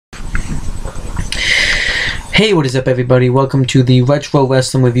Hey, what is up everybody? Welcome to the Retro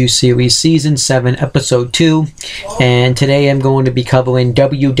Wrestling Review Series Season 7 Episode 2, and today I'm going to be covering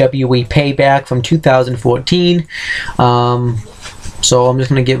WWE Payback from 2014. So I'm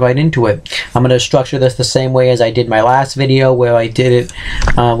just going to get right into it. I'm going to structure this the same way as I did my last video where I did it,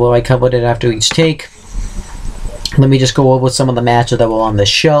 where I covered it after each take. Let me just go over some of the matches that were on this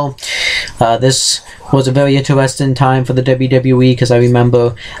show. This was a very interesting time for the WWE because I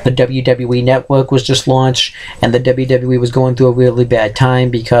remember the WWE Network was just launched and the WWE was going through a really bad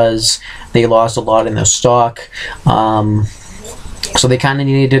time because they lost a lot in their stock. So they kind of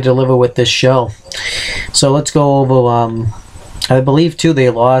needed to deliver with this show. So let's go over, I believe too they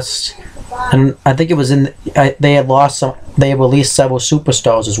lost, and I think it was in, they had lost some, they released several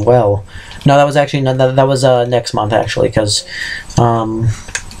superstars as well. No, that was actually, no, that was next month actually, because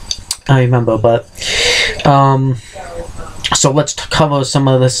I remember, but so let's cover some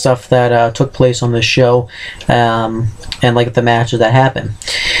of the stuff that took place on this show, and like the matches that happened.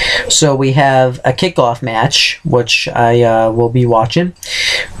 So we have a kickoff match, which I will be watching.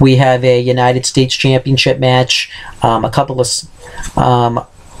 We have a United States Championship match, a couple of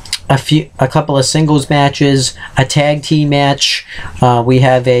singles matches, a tag team match. We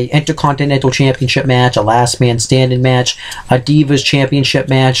have a Intercontinental Championship match, a last man standing match, a Divas Championship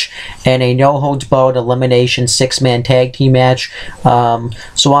match, and a no holds barred elimination 6-man tag team match.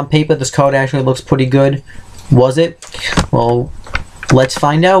 So on paper this card actually looks pretty good. Was it? Well, let's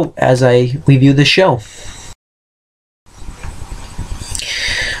find out as I review the show.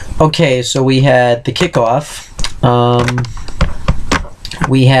 Okay, so we had the kickoff.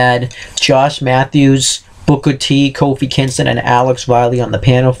 We had Josh Matthews, Booker T, Kofi Kingston, and Alex Riley on the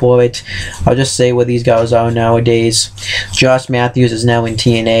panel for it. I'll just say where these guys are nowadays. Josh Matthews is now in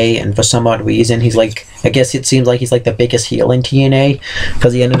TNA, and for some odd reason, he's like, I guess it seems like he's like the biggest heel in TNA,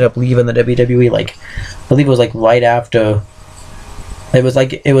 because he ended up leaving the WWE, like, I believe it was like right after. It was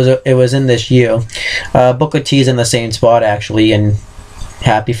like, it was in this year. Booker T's in the same spot actually, and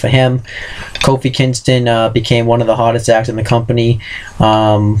happy for him. Kofi Kingston became one of the hottest acts in the company.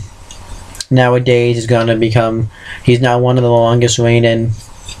 Nowadays, he's now one of the longest reigning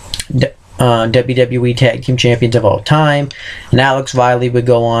WWE Tag Team Champions of all time. And Alex Riley would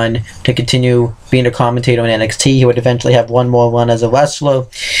go on to continue being a commentator in NXT. He would eventually have one more run as a wrestler,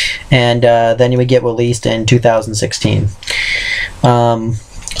 and then he would get released in 2016. So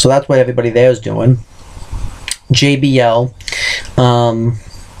that's what everybody there is doing. JBL.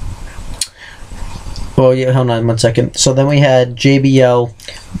 Well, yeah, hold on one second. So then we had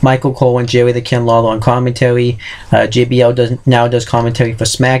JBL, Michael Cole, and Jerry the King Lawler on commentary. JBL now does commentary for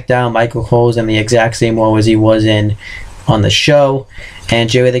SmackDown. Michael Cole's in the exact same role as he was on the show, and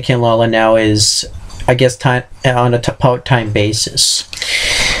Jerry the King Lawler now is, I guess, on a part-time basis.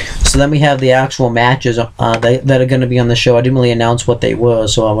 So then we have the actual matches that are going to be on the show. I didn't really announce what they were,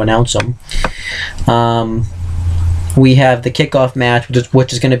 so I'll announce them. We have the kickoff match,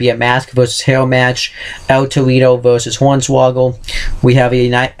 which is going to be a mask versus hair match. El Torito versus Hornswoggle. We have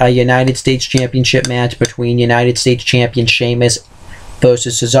a United States Championship match between United States Champion Sheamus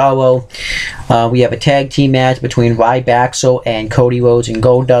versus Cesaro. We have a tag team match between Ryback and Cody Rhodes and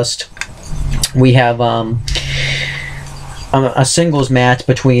Goldust. We have a singles match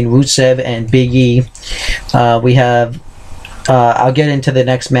between Rusev and Big E. We have I'll get into the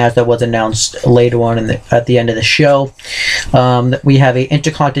next match that was announced later on at the end of the show. We have a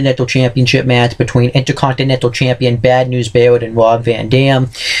Intercontinental Championship match between Intercontinental Champion Bad News Barrett and Rob Van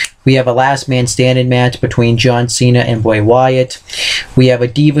Dam. We have a last man standing match between John Cena and Bray Wyatt. We have a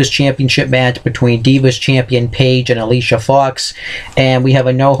Divas Championship match between Divas Champion Paige and Alicia Fox. And we have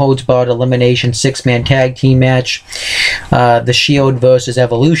a no holds barred elimination 6-man tag team match. The Shield versus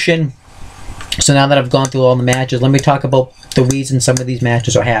Evolution. So now that I've gone through all the matches, let me talk about the reason some of these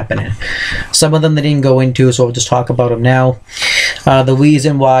matches are happening. Some of them they didn't go into, so I'll just talk about them now. The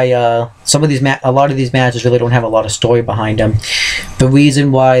reason why a lot of these matches really don't have a lot of story behind them. The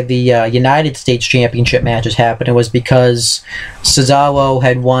reason why the United States Championship match is happening was because Cesaro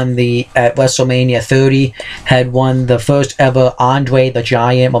had won at WrestleMania 30, had won the first ever Andre the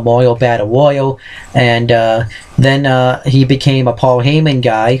Giant Memorial Battle Royal, and then he became a Paul Heyman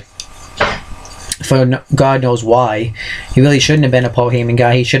guy. For God knows why. He really shouldn't have been a Paul Heyman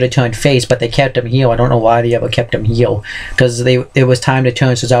guy. He should have turned face, but they kept him heel. I don't know why they ever kept him heel. Because it was time to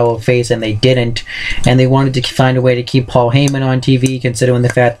turn Cesaro face, and they didn't. And they wanted to find a way to keep Paul Heyman on TV, considering the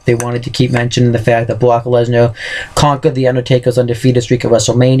fact that they wanted to keep mentioning the fact that Brock Lesnar conquered The Undertaker's undefeated streak at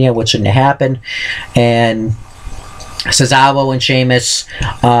WrestleMania, which shouldn't have happened. And Cesaro and Sheamus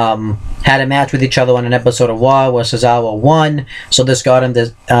had a match with each other on an episode of Raw where Cesaro won. So this got him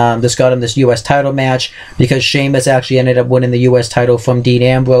this U.S. title match because Sheamus actually ended up winning the U.S. title from Dean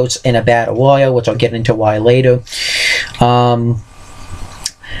Ambrose in a battle royal, which I'll get into why later.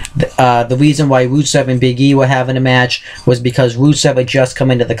 The reason why Rusev and Big E were having a match was because Rusev had just come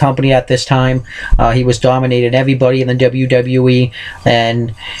into the company at this time. He was dominating everybody in the WWE,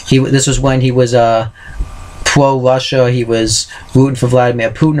 and this was when he was pro-Russia. He was rooting for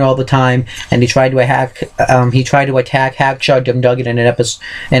Vladimir Putin all the time, and he tried to attack Hacksaw Jim Duggan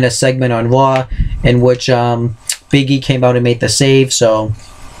in a segment on Raw, in which Big E came out and made the save. So,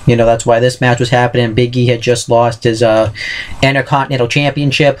 you know, that's why this match was happening. Big E had just lost his Intercontinental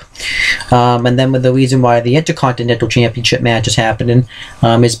Championship. And then the reason why the Intercontinental Championship match is happening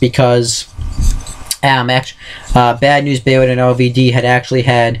is because Bad News Barrett and RVD had actually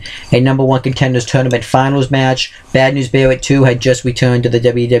had a number one contenders tournament finals match. Bad News Barrett 2 had just returned to the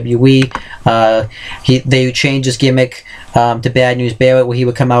WWE. They changed his gimmick to Bad News Barrett, where he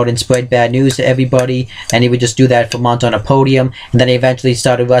would come out and spread bad news to everybody, and he would just do that for months on a podium. And then he eventually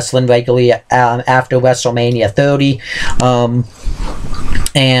started wrestling regularly after WrestleMania 30.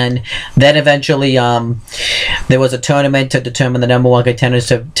 And then eventually there was a tournament to determine the number one contenders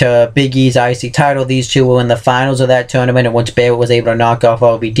to Big E's IC title. These two were in the finals of that tournament, and once Barrett was able to knock off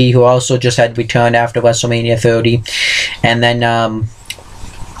RVD, who also just had returned after WrestleMania 30. And then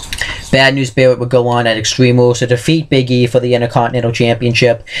Bad News Barrett would go on at Extreme Rules to defeat Big E for the Intercontinental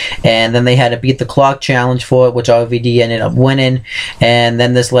Championship, and then they had a beat the clock challenge for it, which RVD ended up winning. And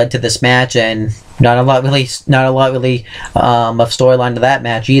then this led to this match, and not a lot really of storyline to that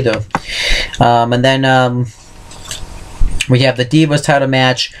match either. And then we have the Divas title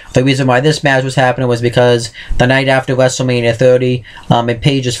match. The reason why this match was happening was because the night after WrestleMania 30, in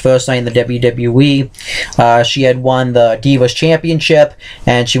Paige's first night in the WWE, she had won the Divas Championship,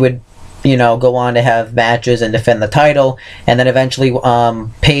 and she would, you know, go on to have matches and defend the title. And then eventually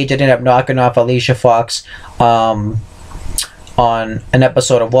Paige ended up knocking off Alicia Fox on an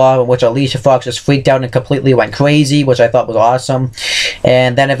episode of Raw, in which Alicia Fox just freaked out and completely went crazy, which I thought was awesome.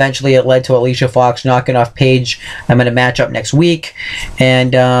 And then eventually it led to Alicia Fox knocking off Paige in a matchup next week.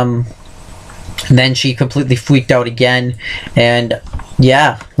 And then she completely freaked out again. And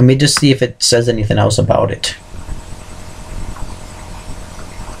yeah, let me just see if it says anything else about it.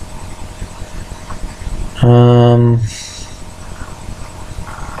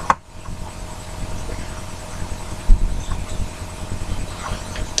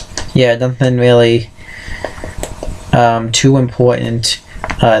 Yeah, nothing really too important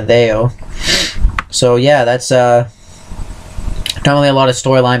there. So yeah, that's not really a lot of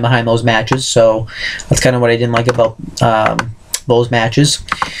storyline behind those matches. So that's kind of what I didn't like about those matches.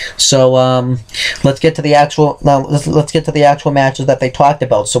 So let's get to the actual matches that they talked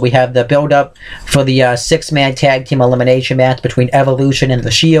about. So we have the build up for the 6-man tag team elimination match between Evolution and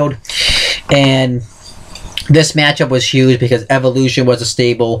The Shield, and this matchup was huge because Evolution was a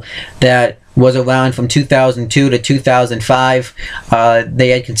stable that was around from 2002 to 2005.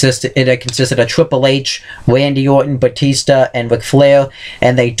 It had consisted of Triple H, Randy Orton, Batista, and Ric Flair,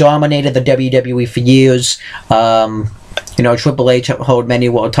 and they dominated the WWE for years. You know, Triple H held many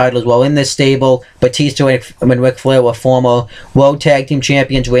world titles while in this stable. Batista and Ric Flair were former World Tag Team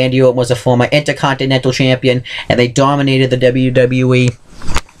Champions. Randy Orton was a former Intercontinental Champion, and they dominated the WWE.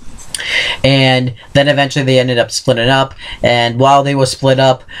 And then eventually they ended up splitting up, and while they were split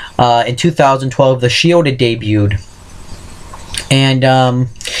up, in 2012 The Shield had debuted, and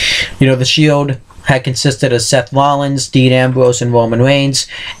you know, The Shield had consisted of Seth Rollins, Dean Ambrose, and Roman Reigns,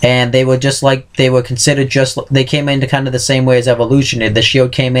 and they came into kind of the same way as Evolution did. The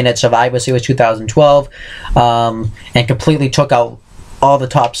Shield came in at Survivor Series 2012 and completely took out all the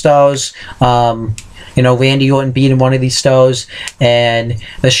top stars. You know, Randy Orton beating one of these stars, and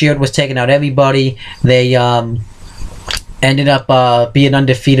The Shield was taking out everybody. They ended up being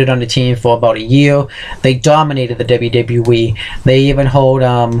undefeated on the team for about a year. They dominated the WWE. They even hold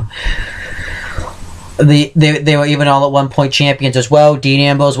they were even all at one point champions as well. Dean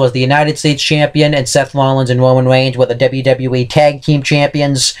Ambrose was the United States champion, and Seth Rollins and Roman Reigns were the WWE Tag Team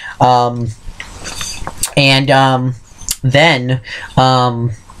champions. Then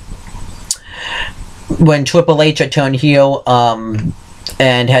when Triple H had turned heel, and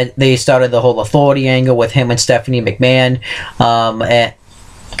they started the whole authority angle with him and Stephanie McMahon,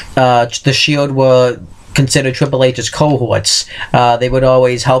 the Shield were considered Triple H's cohorts. They would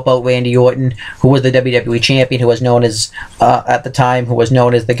always help out Randy Orton, who was the WWE champion, who was known as, at the time, who was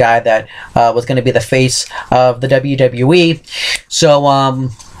known as the guy that was going to be the face of the WWE. So,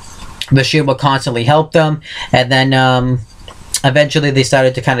 the Shield would constantly help them, and then eventually they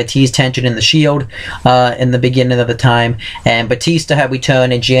started to kind of tease tension in the Shield in the beginning of the time, and Batista had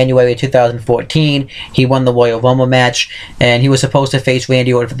returned in January 2014. He won the Royal Rumble match, and he was supposed to face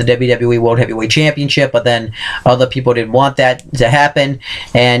Randy Orton for the WWE World Heavyweight Championship, but then other people didn't want that to happen,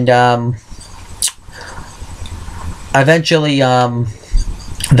 and eventually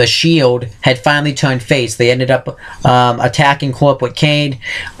the Shield had finally turned face. They ended up attacking Corporate Kane,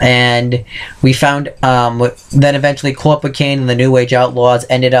 and we found then eventually Corporate Kane and the New Age Outlaws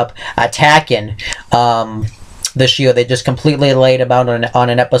ended up attacking the Shield. They just completely laid them out on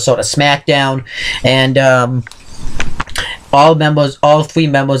an episode of SmackDown, and all three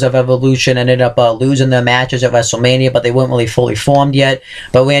members of Evolution ended up losing their matches at WrestleMania, but they weren't really fully formed yet.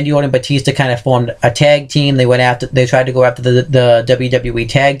 But Randy Orton and Batista kind of formed a tag team. They tried to go after the WWE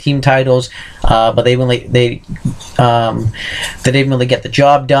tag team titles, but they didn't really get the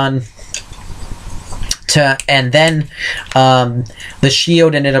job done. And then the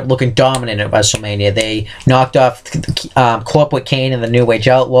Shield ended up looking dominant at WrestleMania. They knocked off Corporate Kane and the New Age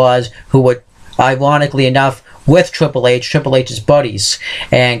Outlaws, who were, ironically enough, with Triple H's buddies,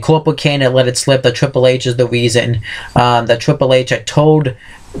 and Corporate Kane had let it slip that Triple H is the reason that Triple H had told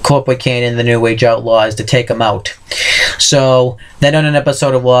Corporate Kane and the New Age Outlaws to take him out. So then on an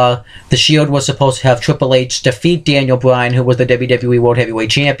episode of Raw, the Shield was supposed to have Triple H defeat Daniel Bryan, who was the WWE World Heavyweight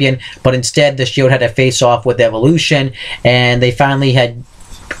Champion, but instead the Shield had to face off with Evolution, and they finally had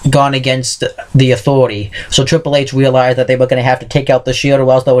gone against the Authority. So Triple H realized that they were going to have to take out the Shield,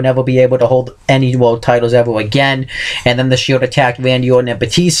 or else they would never be able to hold any world titles ever again. And then the Shield attacked Randy Orton and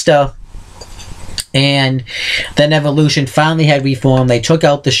Batista, and then Evolution finally had reformed. They took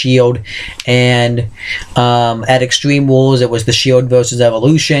out the Shield, and at Extreme Rules it was the Shield versus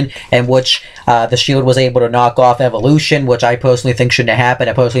Evolution, in which the Shield was able to knock off Evolution, which I personally think shouldn't have happened.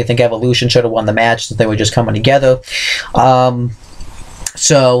 I personally think Evolution should have won the match since they were just coming together.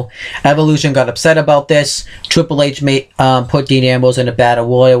 So Evolution got upset about this. Triple H put Dean Ambrose in a battle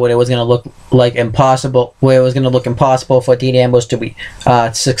royal where it was going to look like impossible, for Dean Ambrose to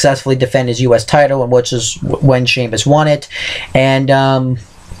successfully defend his U.S. title, and which is when Sheamus won it. And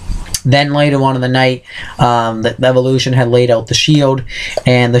then later on in the night, the Evolution had laid out the Shield,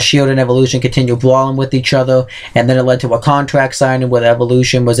 and the Shield and Evolution continued brawling with each other, and then it led to a contract signing where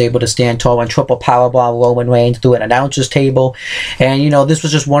Evolution was able to stand tall and triple powerbomb Roman Reigns through an announcer's table. And, this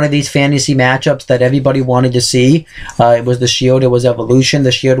was just one of these fantasy matchups that everybody wanted to see. It was the Shield, it was Evolution.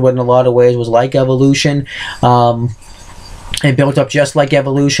 The Shield, in a lot of ways, was like Evolution. It built up just like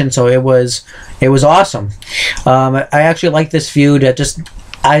Evolution, so it was awesome. I actually like this feud.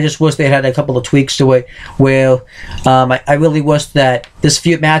 I just wish they had a couple of tweaks to it, where I really wish that this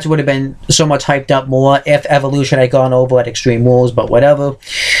feud match would have been so much hyped up more if Evolution had gone over at Extreme Rules, but whatever.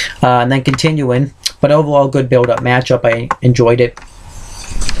 And then continuing. But overall, good build-up matchup. I enjoyed it.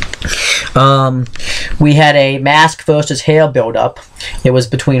 We had a mask versus hair build-up. It was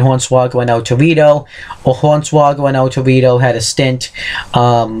between Hornswoggle and El Torito. Hornswoggle and El Torito had a stint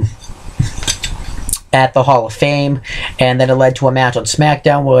at the Hall of Fame, and then it led to a match on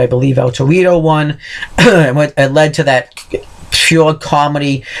SmackDown where I believe El Torito won. It led to that pure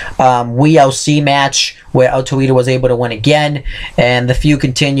comedy WLC match where El Torito was able to win again, and the feud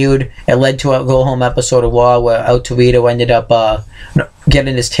continued. It led to a go-home episode of Raw where El Torito ended up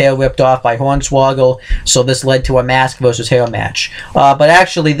getting his tail ripped off by Hornswoggle, so this led to a mask versus hair match. But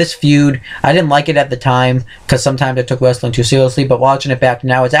actually, this feud, I didn't like it at the time, because sometimes I took wrestling too seriously, but watching it back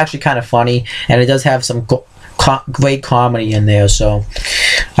now, it's actually kind of funny, and it does have some great comedy in there, so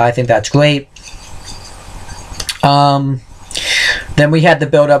I think that's great. Then we had the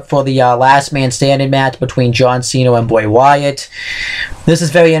build-up for the Last Man Standing match between John Cena and Bray Wyatt. This is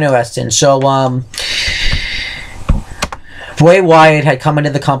very interesting. So, Bray Wyatt had come into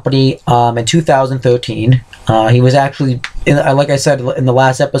the company in 2013. He was actually, like I said in the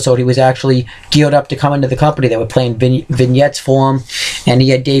last episode, he was actually geared up to come into the company. They were playing vignettes for him, and he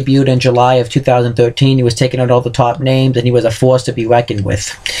had debuted in July of 2013. He was taking out all the top names, and he was a force to be reckoned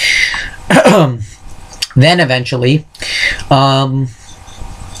with. Then eventually,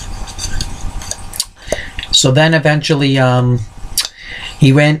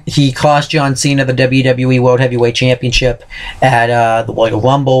 he cost John Cena the WWE World Heavyweight Championship at the Royal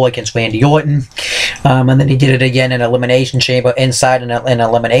Rumble against Randy Orton. And then he did it again in Elimination Chamber, inside an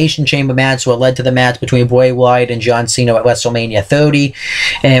Elimination Chamber match, so it led to the match between Bray Wyatt and John Cena at WrestleMania 30,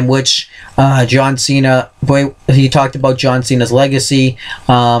 in which John Cena, he talked about John Cena's legacy,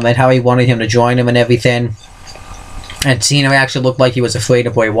 and how he wanted him to join him and everything. And Cena actually looked like he was afraid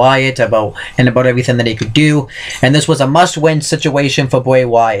of Bray Wyatt about everything that he could do. And this was a must-win situation for Bray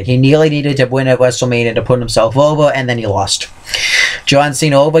Wyatt. He nearly needed to win at WrestleMania to put himself over, and then he lost. John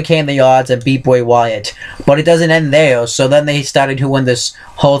Cena overcame the odds and beat Bray Wyatt. But it doesn't end there. So then they started doing this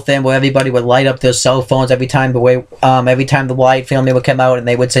whole thing where everybody would light up their cell phones every time the Wyatt family would come out, and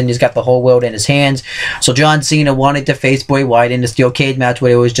they would say he's got the whole world in his hands. So John Cena wanted to face Bray Wyatt in the steel cage match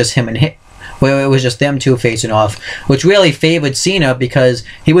where it was just him and him. Where it was just them two facing off, which really favored Cena because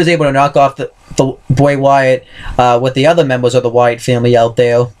he was able to knock off the Bray Wyatt with the other members of the Wyatt family out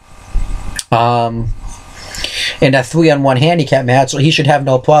there in a 3-on-1 handicap match, so he should have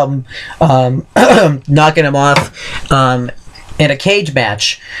no problem knocking him off in a cage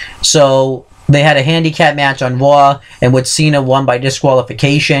match. So they had a handicap match on Raw, in which Cena won by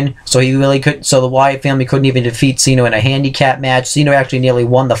disqualification. So he really couldn't. So the Wyatt family couldn't even defeat Cena in a handicap match. Cena actually nearly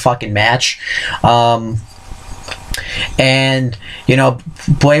won the fucking match. And you know,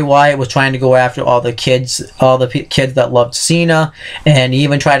 Bray Wyatt was trying to go after all the kids that loved Cena, and he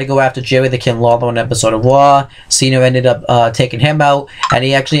even tried to go after Jerry the King Lawler on an episode of Raw. Cena ended up taking him out, and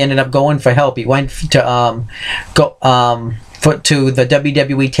he actually ended up going for help. He went to to the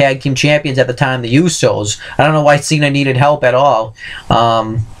WWE Tag Team Champions at the time, the Usos. I don't know why Cena needed help at all,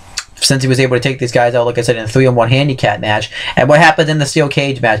 since he was able to take these guys out, like I said, in a 3-on-1 handicap match. And what happened in the steel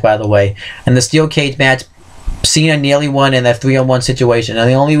cage match, by the way? In the steel cage match, Cena nearly won in that 3-on-1 situation, and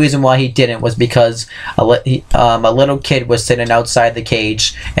the only reason why he didn't was because a little kid was sitting outside the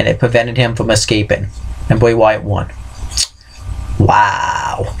cage, and it prevented him from escaping, and Bray Wyatt won.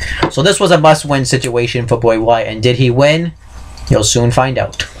 Wow. So this was a must-win situation for Bray Wyatt, and did he win? You'll soon find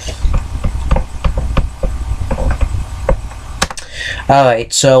out.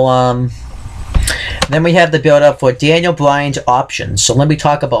 Alright, so then we have the build-up for Daniel Bryan's options. So let me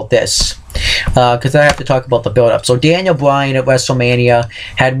talk about this, because I have to talk about the build-up. So Daniel Bryan at WrestleMania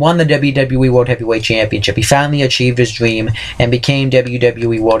had won the WWE World Heavyweight Championship. He finally achieved his dream and became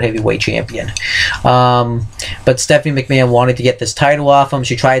WWE World Heavyweight Champion. But Stephanie McMahon wanted to get this title off him.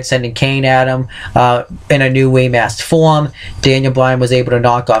 She tried sending Kane at him in a new remasked form. Daniel Bryan was able to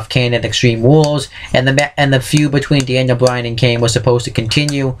knock off Kane at Extreme Rules, and the feud between Daniel Bryan and Kane was supposed to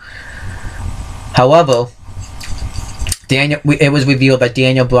continue. However, it was revealed that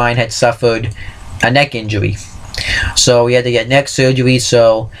Daniel Bryan had suffered a neck injury, so he had to get neck surgery.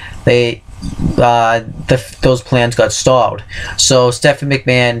 So those plans got stalled. So Stephanie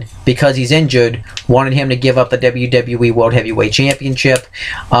McMahon, because he's injured, wanted him to give up the WWE World Heavyweight Championship.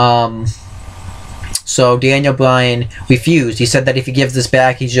 So Daniel Bryan refused. He said that if he gives this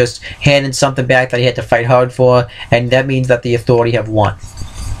back, he's just handing something back that he had to fight hard for, and that means that the Authority have won.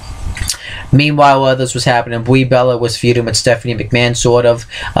 Meanwhile, while this was happening, Brie Bella was feuding with Stephanie McMahon, sort of.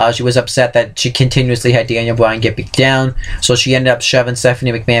 She was upset that she continuously had Daniel Bryan get beat down, so she ended up shoving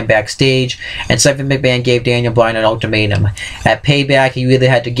Stephanie McMahon backstage, and Stephanie McMahon gave Daniel Bryan an ultimatum. At Payback, he either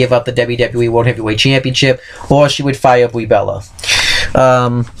had to give up the WWE World Heavyweight Championship, or she would fire Brie Bella.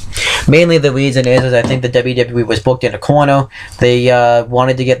 Mainly the reason is I think the WWE was booked in a corner. They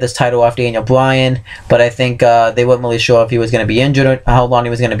wanted to get this title off Daniel Bryan, but I think they weren't really sure if he was going to be injured or how long he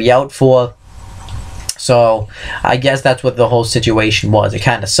was going to be out for. So I guess that's what the whole situation was. It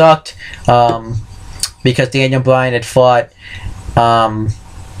kind of sucked because Daniel Bryan had fought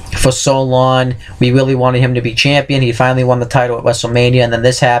for so long. We really wanted him to be champion. He finally won the title at WrestleMania, and then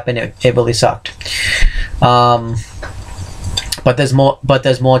this happened. It really sucked. But there's more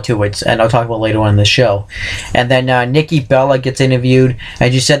to it, and I'll talk about later on in the show. And then Nikki Bella gets interviewed,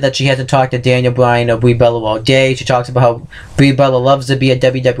 and she said that she hasn't talked to Daniel Bryan or Brie Bella all day. She talks about how Brie Bella loves to be a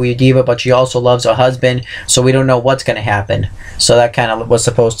WWE diva, but she also loves her husband, so we don't know what's going to happen. So that kind of was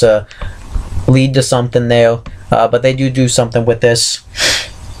supposed to lead to something there, but they do something with this.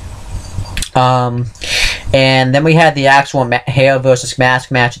 And then we had the actual hair versus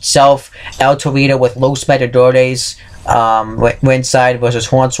mask match itself. El Torito with Los Matadores ringside versus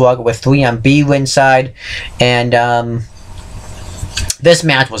Hornswoggle with 3MB ringside, and this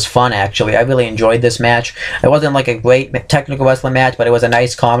match was fun. Actually, I really enjoyed this match. It wasn't like a great technical wrestling match, but it was a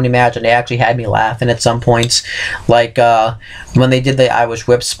nice comedy match, and they actually had me laughing at some points. Like when they did the Irish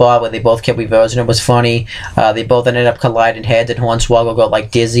Whip spot where they both kept reversing, it was funny. They both ended up colliding heads, and Hornswoggle got like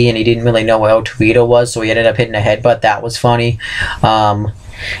dizzy, and he didn't really know where El Torito was, so he ended up hitting a headbutt. That was funny.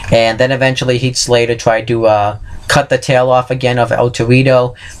 And then eventually Heath Slater tried to cut the tail off again of El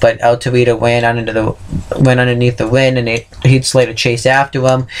Torito, but El Torito went underneath the ring, and Heath Slater chased after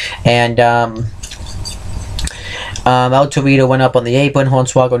him, and El Torito went up on the apron.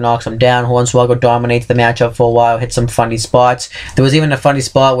 Hornswoggle knocks him down. Hornswoggle dominates the matchup for a while, hit some funny spots. There was even a funny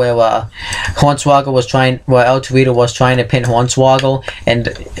spot where El Torito was trying to pin Hornswoggle, and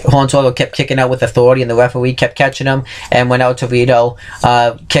Hornswoggle kept kicking out with authority, and the referee kept catching him. And when El Torito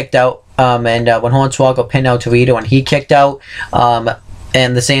kicked out, when Hornswoggle pinned El Torito and he kicked out,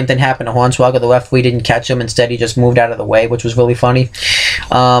 and the same thing happened to Hornswoggle. The referee didn't catch him. Instead, he just moved out of the way, which was really funny.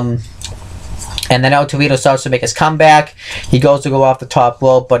 And then El Torito starts to make his comeback. He goes to go off the top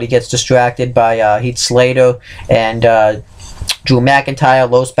rope, but he gets distracted by Heath Slater and Drew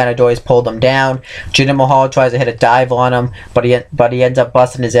McIntyre. Los Matadores pulled him down. Jinder Mahal tries to hit a dive on him, but he ends up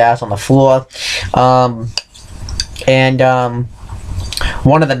busting his ass on the floor.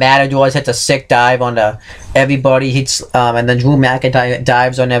 One of the Matadors hits a sick dive onto everybody. And then Drew McIntyre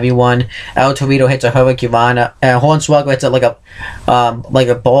dives on everyone. El Torito hits a Hurricanrana. Hornswoggle hits it like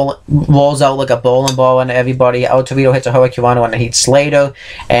a ball, rolls out like a bowling ball on everybody. El Torito hits a Hurricanrana on Heath Slater,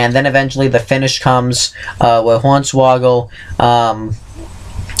 and then eventually the finish comes where Hornswoggle. El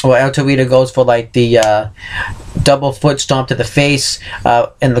Torito goes for like the double foot stomp to the face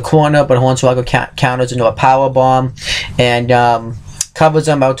in the corner, but Hornswoggle counters into a power bomb and covers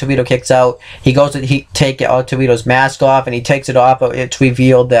him. El Torito kicks out. He goes to take El Torito's mask off, and he takes it off. It's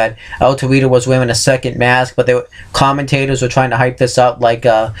revealed that El Torito was wearing a second mask, but commentators were trying to hype this up like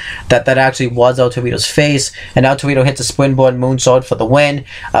that actually was El Torito's face, and El Torito hits a springboard moonsault for the win.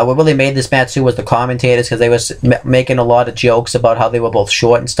 What really made this match too was the commentators, because they were making a lot of jokes about how they were both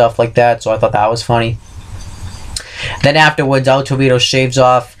short and stuff like that, so I thought that was funny. Then afterwards, El Torito shaves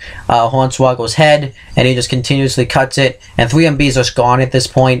off Hornswoggle's head, and he just continuously cuts it. And 3MBs are gone at this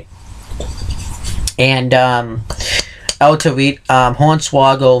point. And El Torito,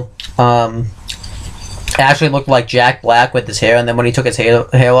 Hornswoggle actually looked like Jack Black with his hair, and then when he took his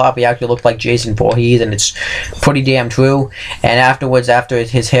hair off, he actually looked like Jason Voorhees, and it's pretty damn true. And afterwards, after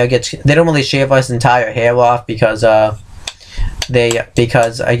his hair they don't really shave his entire hair off because I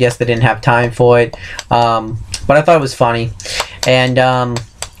guess they didn't have time for it. But I thought it was funny. And what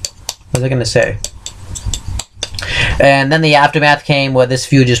was I going to say? And then the aftermath came where this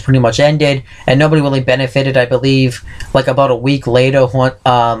feud just pretty much ended, and nobody really benefited. I believe like about a week later,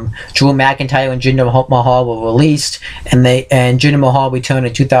 Drew McIntyre and Jinder Mahal were released, and Jinder Mahal returned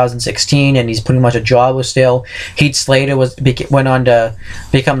in 2016, and he's pretty much a jobber still. Heath Slater went on to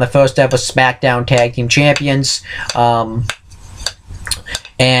become the first ever SmackDown Tag Team Champions.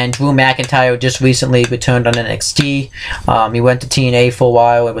 And Drew McIntyre just recently returned on NXT. He went to TNA for a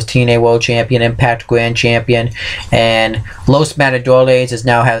while. It was TNA World Champion, Impact Grand Champion, and Los Matadores is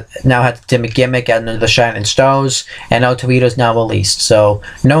now has the gimmick under the Shining Stars, and El Torito's now released. So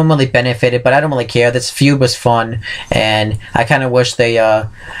no one really benefited, but I don't really care. This feud was fun, and I kind of wish they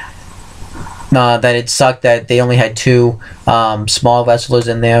that it sucked that they only had two small wrestlers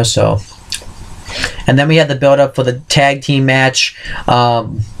in there. So. And then we had the build-up for the tag team match.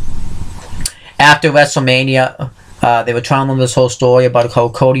 After WrestleMania, they were telling this whole story about how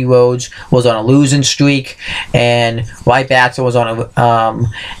Cody Rhodes was on a losing streak, and Baxter was on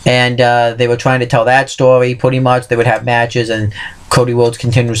a... they were trying to tell that story, pretty much. They would have matches, and Cody Rhodes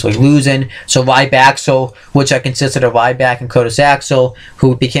continuously losing. So Baxter, which I considered of Ryback and Curtis Axel,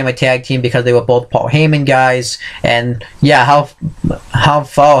 who became a tag team because they were both Paul Heyman guys. And yeah, how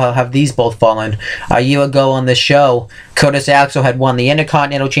far have these both fallen? A year ago on this show, Curtis Axel had won the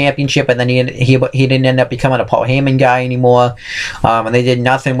Intercontinental Championship, and then he didn't end up becoming a Paul Heyman guy anymore. And they did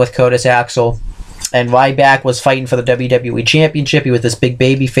nothing with Curtis Axel. And Ryback was fighting for the WWE Championship. He was this big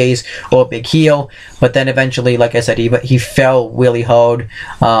baby face or big heel, but then eventually, like I said, he fell really hard,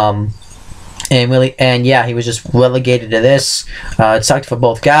 and he was just relegated to this. It sucked for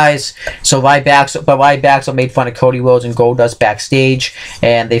both guys. So Ryback made fun of Cody Rhodes and Goldust backstage,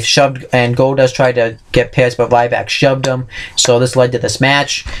 and Goldust tried to get pissed, but Ryback shoved him. So this led to this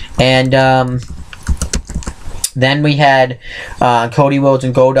match, and then we had Cody Rhodes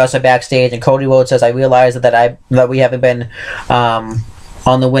and Goldust are backstage, and Cody Rhodes says, "I realize that we haven't been on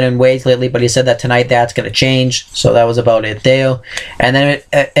the winning ways lately, but he said that tonight that's going to change." So that was about it there. And then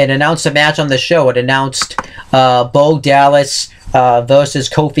it announced a match on the show. It announced Bo Dallas versus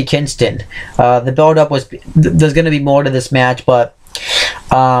Kofi Kingston. The build-up was there's going to be more to this match, but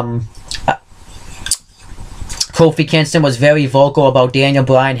Kofi Kofi Kingston was very vocal about Daniel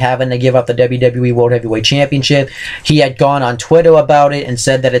Bryan having to give up the WWE World Heavyweight Championship. He had gone on Twitter about it and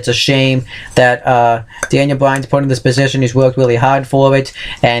said that it's a shame that Daniel Bryan's put in this position. He's worked really hard for it.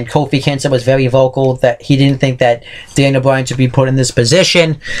 And Kofi Kingston was very vocal that he didn't think that Daniel Bryan should be put in this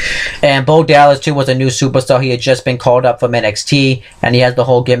position. And Bo Dallas, too, was a new superstar. He had just been called up from NXT, and he has the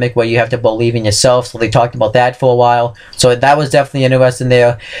whole gimmick where you have to believe in yourself. So they talked about that for a while. So that was definitely interesting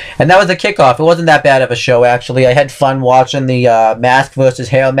there. And that was the kickoff. It wasn't that bad of a show, actually. I had fun watching the mask versus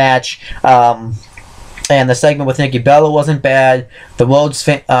hair match. And the segment with Nikki Bella wasn't bad. The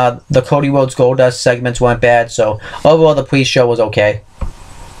Cody Rhodes Goldust segments weren't bad. So overall, the pre-show was okay.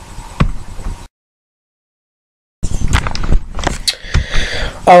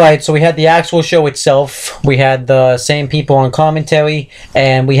 Alright, so we had the actual show itself. We had the same people on commentary,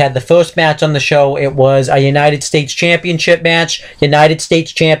 and we had the first match on the show. It was a United States Championship match. United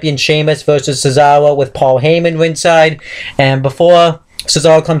States Champion Sheamus versus Cesaro with Paul Heyman ringside. And before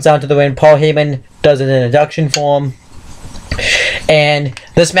Cesaro comes down to the ring, Paul Heyman does an introduction for him. And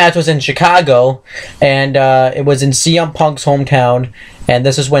this match was in Chicago, and it was in CM Punk's hometown. And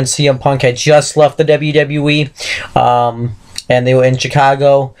this is when CM Punk had just left the WWE. And they were in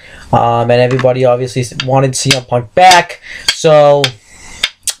Chicago, and everybody obviously wanted CM Punk back, so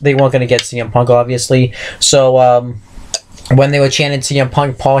they weren't going to get CM Punk, obviously. So when they were chanting CM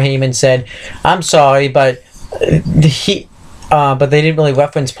Punk, Paul Heyman said, "I'm sorry, but but they didn't really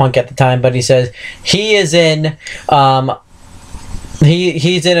reference Punk at the time. But he says he is in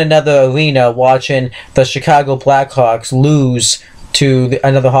he's in another arena watching the Chicago Blackhawks lose to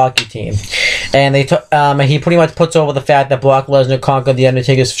another hockey team." And they he pretty much puts over the fact that Brock Lesnar conquered the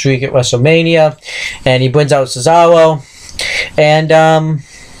Undertaker's streak at WrestleMania, and he brings out Cesaro. And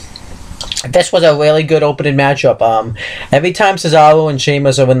this was a really good opening matchup. Every time Cesaro and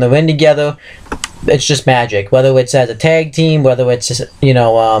Sheamus are in the ring together, it's just magic. Whether it's as a tag team, whether it's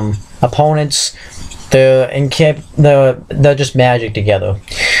opponents, they're just magic together.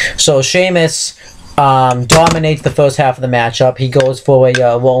 So Sheamus dominates the first half of the matchup. He goes for a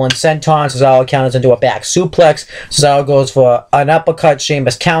rolling senton. Cesaro counters into a back suplex. Cesaro goes for an uppercut.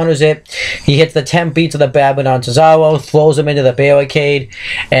 Sheamus counters it. He hits the 10 beats of the Babbitt on Cesaro, throws him into the barricade,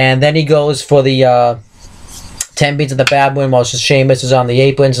 and then he goes for the 10 beats of the Babbitt while Sheamus is on the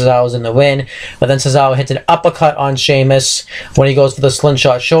apron. Cesaro's in the ring, but then Cesaro hits an uppercut on Sheamus when he goes for the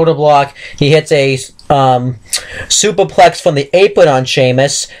slingshot shoulder block. He hits a superplex from the apron on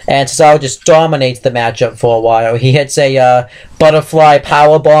Sheamus, and Cesaro just dominates the matchup for a while. He hits a butterfly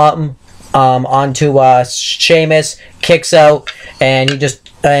powerbomb onto Sheamus, kicks out, and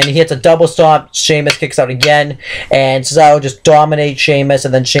he hits a double stomp. Sheamus kicks out again, and Cesaro just dominates Sheamus,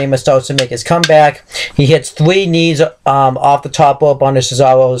 and then Sheamus starts to make his comeback. He hits 3 knees off the top rope onto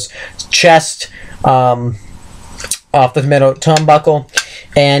Cesaro's chest, off the middle turnbuckle,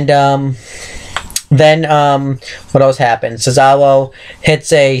 and then what else happens? Cesaro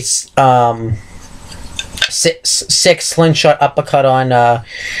hits a 6 slingshot uppercut on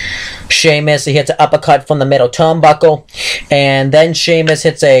Sheamus. He hits an uppercut from the middle turnbuckle, and then Sheamus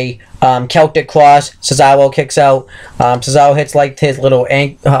hits a Celtic cross. Cesaro kicks out. Cesaro hits like his little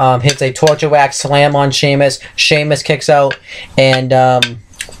hits a torture rack slam on Sheamus. Sheamus kicks out, and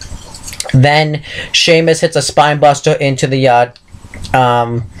then Sheamus hits a spine buster into the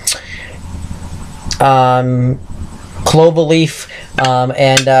cloverleaf,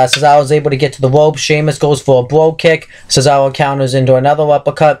 and Cesaro is able to get to the rope. Sheamus goes for a bro kick. Cesaro counters into another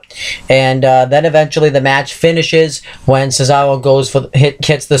uppercut, and then eventually the match finishes when Cesaro goes for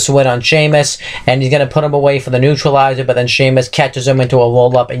hits the swing on Sheamus, and he's going to put him away for the neutralizer, but then Sheamus catches him into a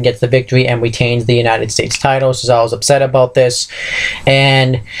roll-up and gets the victory and retains the United States title. Cesaro's upset about this,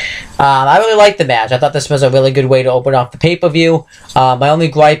 and I really liked the match. I thought this was a really good way to open off the pay-per-view. My only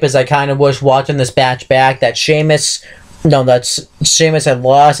gripe is I kind of wish watching this match back that Sheamus had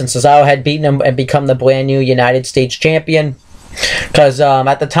lost and Cesaro had beaten him and become the brand new United States champion. Because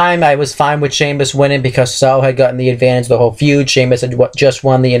at the time I was fine with Sheamus winning because Cesaro had gotten the advantage of the whole feud. Sheamus had just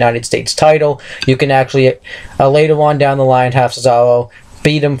won the United States title. You can actually later on down the line have Cesaro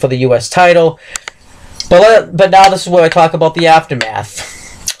beat him for the U.S. title. But now this is where I talk about the aftermath.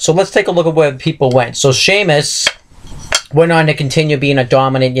 So let's take a look at where people went. So Sheamus went on to continue being a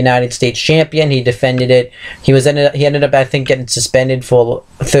dominant United States champion. He defended it. He ended up, I think, getting suspended for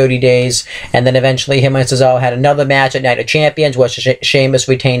 30 days. And then eventually him and Cesaro had another match at Night of Champions where Sheamus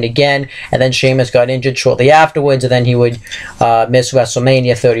retained again. And then Sheamus got injured shortly afterwards. And then he would miss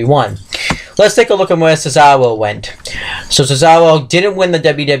WrestleMania 31. Let's take a look at where Cesaro went. So Cesaro didn't win the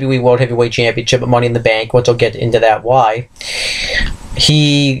WWE World Heavyweight Championship at Money in the Bank, which I'll get into that why.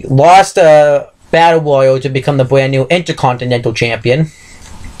 He lost Battle Royal to become the brand new Intercontinental Champion.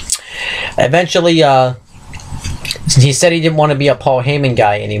 Eventually, he said he didn't want to be a Paul Heyman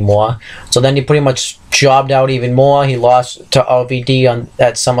guy anymore, so then he pretty much jobbed out even more. He lost to RVD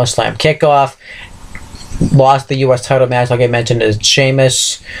at SummerSlam Kickoff, lost the U.S. title match, like I mentioned, to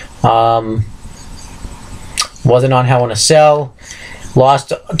Sheamus, wasn't on Hell in a Cell, lost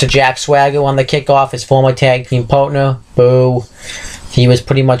to Jack Swagger on the Kickoff, his former tag team partner. Boo. He was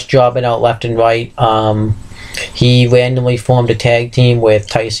pretty much jobbing out left and right. He randomly formed a tag team with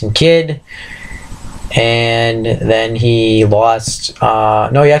Tyson Kidd, and then he lost.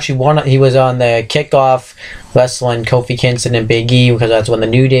 No, he actually won. He was on the Kickoff wrestling Kofi Kingston and Big E, because that's when the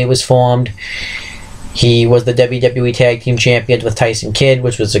New Day was formed. He was the WWE Tag Team Champions with Tyson Kidd,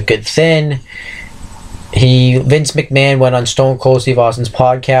 which was a good thing. Vince McMahon went on Stone Cold Steve Austin's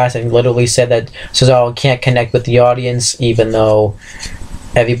podcast and literally said that Cesaro can't connect with the audience, even though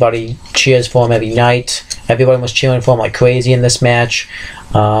everybody cheers for him every night. Everybody was cheering for him like crazy in this match.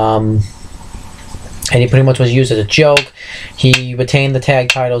 And he pretty much was used as a joke. He retained the tag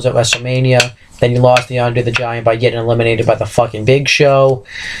titles at WrestleMania. Then he lost the Andre the Giant by getting eliminated by the fucking Big Show.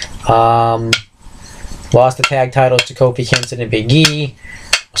 Lost the tag titles to Kofi Kingston and Big E.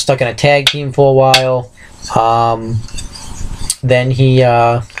 Stuck in a tag team for a while. Then he,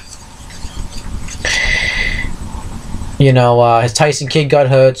 his Tyson Kidd got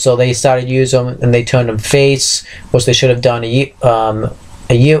hurt, so they started using him and they turned him face, which they should have done a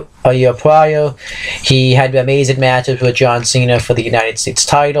year prior. He had amazing matches with John Cena for the United States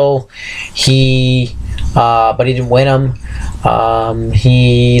title. But he didn't win them. Let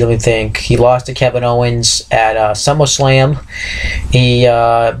me think. He lost to Kevin Owens at SummerSlam. He,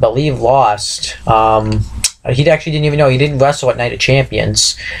 I believe, lost. He actually didn't even know. He didn't wrestle at Night of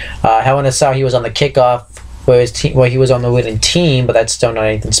Champions. Hell in a Cell, he was on the Kickoff, where he was on the winning team, but that's still not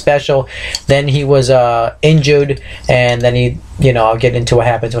anything special. Then he was injured, and then I'll get into what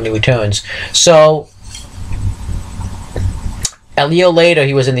happens when he returns. So a year later,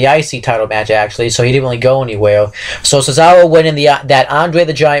 he was in the IC title match, actually, so he didn't really go anywhere. So Cesaro winning that Andre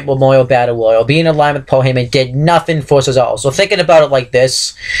the Giant Memorial Battle Royal, being in line with Paul Heyman, did nothing for Cesaro. So thinking about it like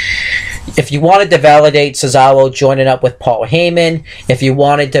this, if you wanted to validate Cesaro joining up with Paul Heyman, if you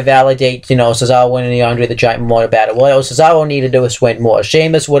wanted to validate, Cesaro winning the Andre the Giant Memorial Battle Royal, Cesaro needed to win more.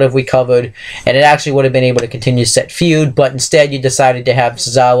 Sheamus would have recovered, and it actually would have been able to continue set feud, but instead you decided to have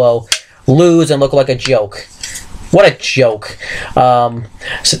Cesaro lose and look like a joke. What a joke!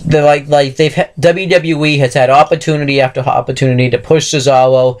 WWE has had opportunity after opportunity to push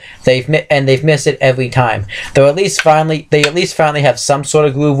Cesaro. They've missed it every time. They at least finally have some sort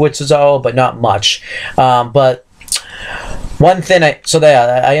of groove with Cesaro, but not much. But one thing I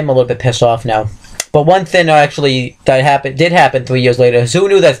am a little bit pissed off now. But one thing actually that did happen 3 years later is, who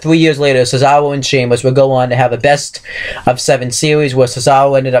knew that 3 years later Cesaro and Sheamus would go on to have a best of 7 series where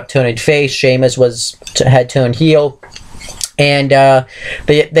Cesaro ended up turning face, Sheamus had turned heel, and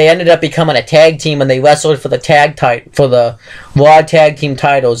they ended up becoming a tag team, and they wrestled for the Raw Tag Team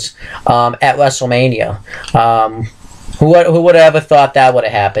titles at WrestleMania. Who would have ever thought that would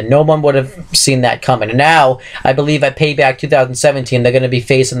have happened? No one would have seen that coming. And now, I believe at Payback 2017, they're going to be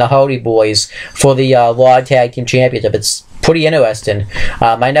facing the Hardy Boys for the Raw Tag Team Championship. It's pretty interesting.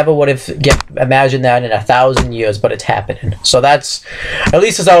 I never would have imagined that in 1,000 years, but it's happening. So that's, at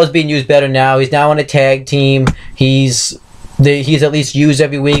least Cesaro's being used better now. He's now on a tag team. He's at least used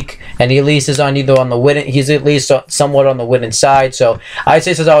every week, and he at least is he's at least somewhat on the winning side. So I'd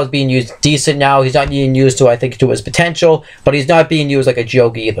say Cesaro's being used decent now. He's not being used to his potential, but he's not being used like a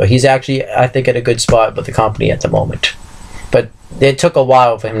joke either. He's actually, I think, at a good spot with the company at the moment. But it took a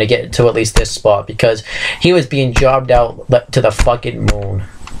while for him to get to at least this spot, because he was being jobbed out to the fucking moon.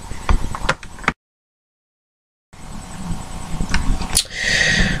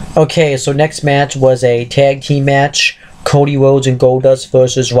 Okay, so next match was a tag team match. Cody Rhodes and Goldust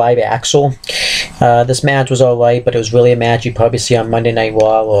versus Ryback. This match was alright, but it was really a match you'd probably see on Monday Night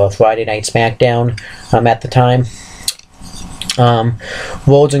Raw or Friday Night SmackDown at the time.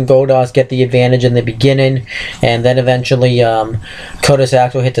 Rhodes and Goldust get the advantage in the beginning, and then eventually Curtis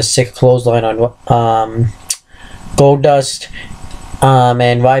Axel hit the 6th clothesline on Goldust,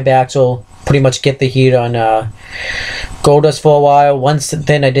 and Ryback pretty much get the heat on Goldust for a while. One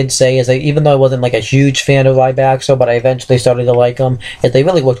thing I did say is that even though I wasn't like a huge fan of Ryback, but I eventually started to like them, is they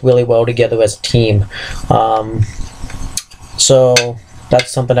really worked really well together as a team. So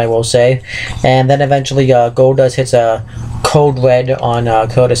that's something I will say. And then eventually Goldust hits a Code Red on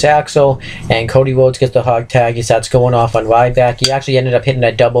Curtis Axel, and Cody Rhodes gets the hog tag. He starts going off on Ryback. He actually ended up hitting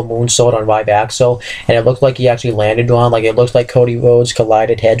a double moonsault on Ryback Axel, and it looked like he actually landed on. Like, it looks like Cody Rhodes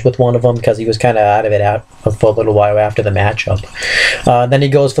collided heads with one of them because he was kind of out of it for a little while after the matchup. Then he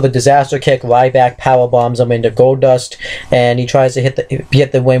goes for the disaster kick. Ryback power bombs him into Goldust, and he tries to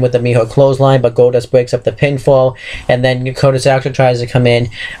get the win with the Miho clothesline, but Goldust breaks up the pinfall, and then Curtis Axel tries to come in.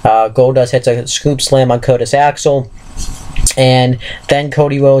 Goldust hits a scoop slam on Curtis Axel. And then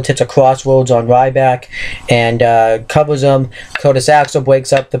Cody Rhodes hits a crossroads on Ryback and covers him. Curtis Axel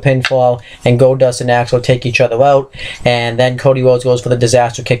breaks up the pinfall, and Goldust and Axel take each other out. And then Cody Rhodes goes for the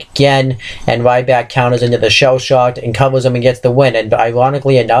disaster kick again, and Ryback counters into the shell shock and covers him and gets the win. And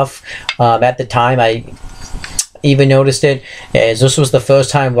ironically enough, at the time, I even noticed it, as this was the first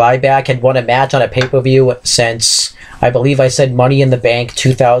time Ryback had won a match on a pay-per-view since, I believe I said Money in the Bank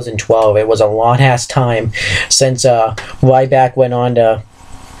 2012. It was a long-ass time since Ryback went on to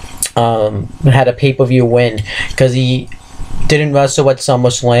had a pay-per-view win, because he didn't wrestle at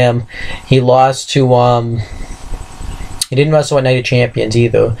SummerSlam. He lost to he didn't wrestle at Night of Champions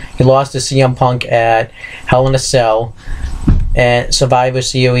either. He lost to CM Punk at Hell in a Cell at Survivor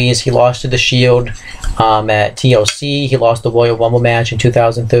Series. He lost to The Shield at TLC. He lost the Royal Rumble match in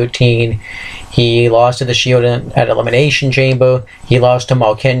 2013. He lost to The Shield at Elimination Chamber. He lost to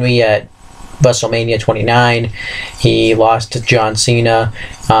Mark Henry at WrestleMania 29. He lost to John Cena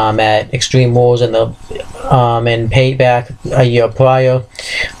at Extreme Rules in Payback a year prior.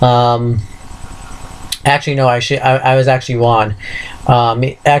 Actually, no, I was actually wrong.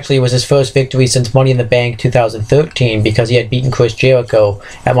 Actually, it was his first victory since Money in the Bank 2013, because he had beaten Chris Jericho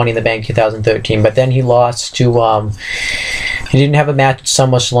at Money in the Bank 2013. But then he lost to, he didn't have a match at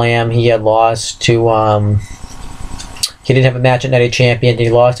SummerSlam. He had lost to, he didn't have a match at Night of Champions.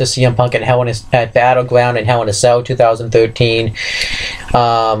 He lost to CM Punk at Battleground in Hell in a Cell 2013.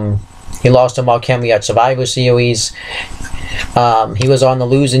 He lost to Mark Henry at Survivor Series. He was on the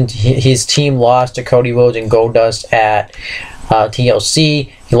losing. His team lost to Cody Rhodes and Goldust at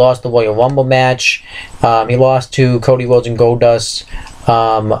TLC. He lost the Royal Rumble match. He lost to Cody Rhodes and Goldust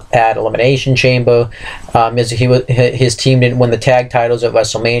at Elimination Chamber. His team didn't win the tag titles at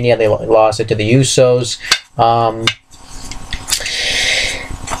WrestleMania. They lost it to the Usos.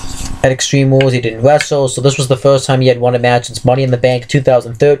 At Extreme Rules, he didn't wrestle, so this was the first time he had won a match since Money in the Bank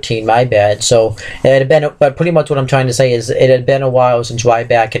 2013, my bad. So, it had been, but pretty much what I'm trying to say is, it had been a while since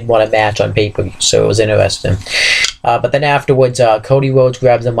Ryback had won a match on pay-per-view, so it was interesting. But then afterwards, Cody Rhodes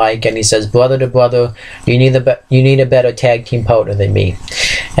grabs the mic and he says, "Brother to brother, you need a better tag team partner than me."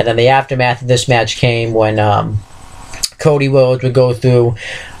 And then the aftermath of this match came when Cody Rhodes would go through,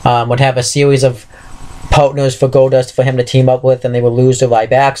 would have a series of partners for Goldust for him to team up with, and they would lose to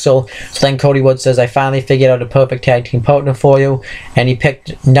Ryback Axel. So then Cody Rhodes says, "I finally figured out a perfect tag team partner for you," and he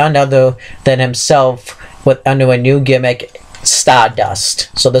picked none other than himself under a new gimmick, Stardust.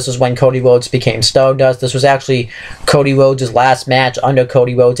 So this is when Cody Rhodes became Stardust. This was actually Cody Rhodes' last match under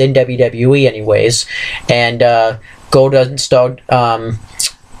Cody Rhodes in WWE anyways, and Gold and Stardust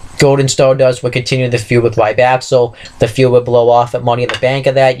would continue the feud with Ryback Axel. The feud would blow off at Money in the Bank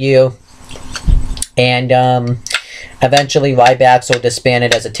of that year. And eventually Ryback Axel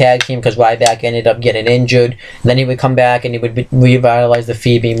disbanded as a tag team because Ryback ended up getting injured. And then he would come back and he would revitalize the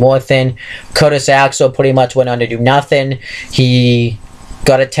feud, be more thin. Curtis Axel pretty much went on to do nothing. He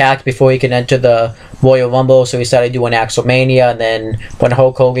got attacked before he could enter the Royal Rumble, so he started doing Axelmania. And then when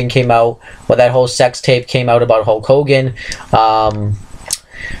Hulk Hogan came out, well, that whole sex tape came out about Hulk Hogan,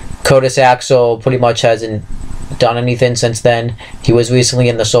 Curtis Axel pretty much hasn't done anything since then. He was recently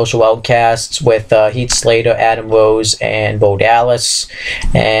in the Social Outcasts with Heath Slater, Adam Rose, and Bo Dallas,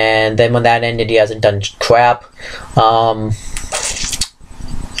 and then when that ended, he hasn't done crap.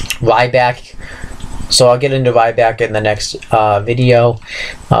 Ryback, so I'll get into Ryback in the next video.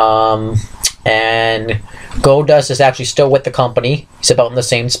 And Goldust is actually still with the company. He's about in the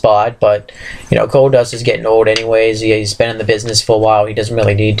same spot, but you know, Goldust is getting old anyways. He's been in the business for a while. He doesn't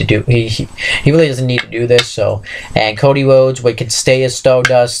really need to do. He really doesn't need to do this. So, and Cody Rhodes could stay as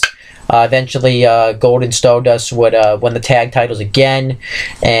Stardust. Eventually, Gold and Stardust would win the tag titles again,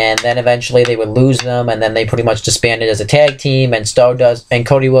 and then eventually they would lose them, and then they pretty much disbanded as a tag team. And Stardust and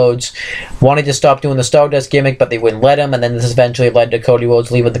Cody Rhodes wanted to stop doing the Stardust gimmick, but they wouldn't let him. And then this eventually led to Cody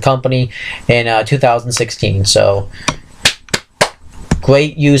Rhodes leaving the company in 2016. So,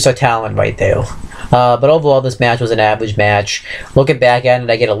 great use of talent right there. But overall, this match was an average match. Looking back at it,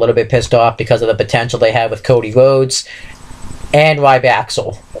 I get a little bit pissed off because of the potential they had with Cody Rhodes and Ryback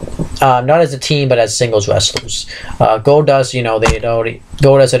Axel. Not as a team, but as singles wrestlers. Goldust, you know,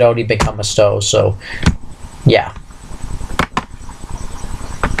 Goldust had already become a star, so yeah.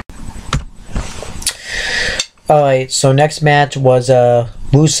 Alright, so next match was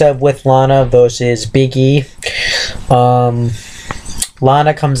Rusev with Lana versus Big E.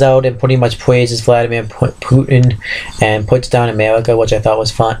 Lana comes out and pretty much praises Vladimir Putin and puts down America, which I thought was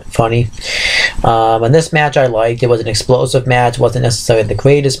funny. And this match I liked. It was an explosive match. Wasn't necessarily the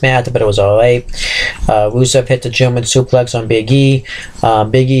greatest match, but it was alright. Rusev hits a German suplex on Big E.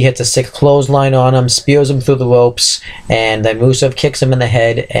 Big E hits a sick clothesline on him, spears him through the ropes, and then Rusev kicks him in the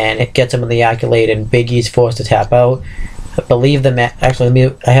head and it gets him in the accolade, and Big E's forced to tap out. I believe the match...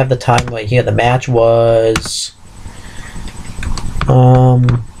 Actually, I have the time right here. The match was...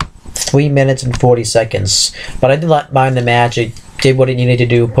 3 minutes and 40 seconds. But I did not mind the match. It did what it needed to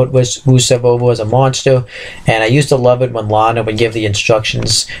do, put Rusev over as a monster, and I used to love it when Lana would give the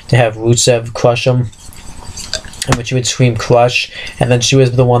instructions to have Rusev crush him, and when she would scream crush, and then she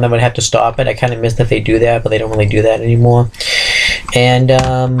was the one that would have to stop it. I kind of miss that they do that, but they don't really do that anymore. And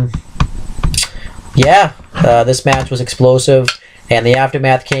yeah, this match was explosive. And the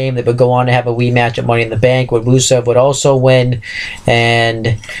aftermath came. They would go on to have a rematch at Money in the Bank, where Rusev would also win.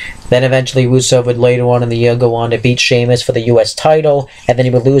 And then eventually Rusev would later on in the year go on to beat Sheamus for the U.S. title. And then he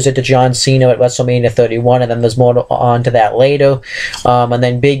would lose it to John Cena at WrestleMania 31. And then there's more on to that later. And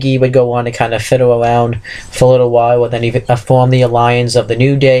then Big E would go on to kind of fiddle around for a little while. And then he formed the alliance of the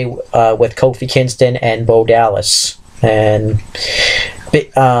New Day with Kofi Kingston and Bo Dallas. And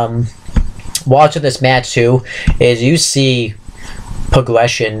watching this match too is you see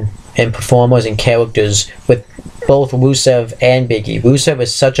progression in performers and characters with both Rusev and Big E. Rusev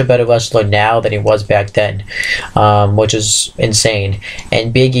is such a better wrestler now than he was back then, which is insane.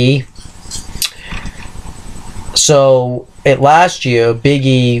 And Big E, so last year, Big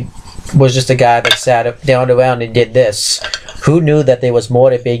E was just a guy that sat down around and did this. Who knew that there was more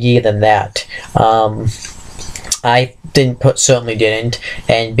to Big E than that? I certainly didn't,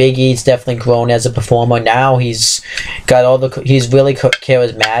 and Big E's definitely grown as a performer. Now he's really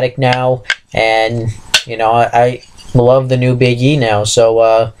charismatic now, and you know, I love the new Big E now.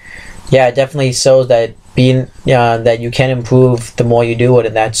 So yeah, it definitely shows that that you can improve the more you do it,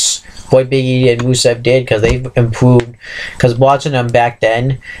 and that's what Big E and Rusev did, because they've improved. Because watching them back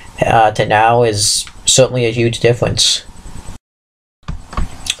then to now is certainly a huge difference.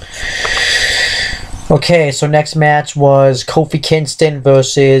 Okay, so next match was Kofi Kingston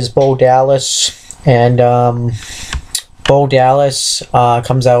versus Bo Dallas, and Bo Dallas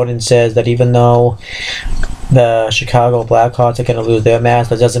comes out and says that even though the Chicago Blackhawks are going to lose their match,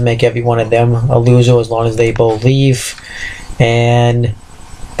 that doesn't make every one of them a loser as long as they both leave. And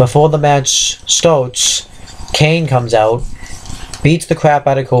before the match starts, Kane comes out, beats the crap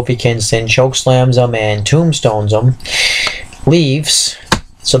out of Kofi Kingston, chokeslams him and tombstones him, leaves.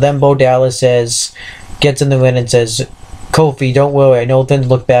 So then Bo Dallas gets in the ring and says, Kofi, don't worry, I know things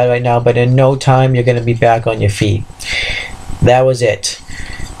look bad right now, but in no time you're going to be back on your feet. That was it.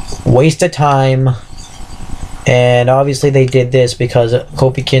 Waste of time. And obviously they did this because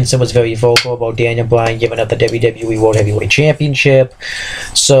Kofi Kingston was very vocal about Daniel Bryan giving up the WWE World Heavyweight Championship.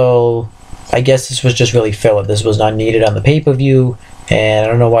 So I guess this was just really filler. This was not needed on the pay-per-view, and I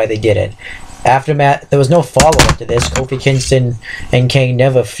don't know why they did it. Aftermath, there was no follow-up to this. Kofi Kingston and Kane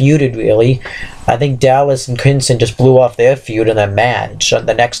never feuded, really. I think Dallas and Kingston just blew off their feud in a match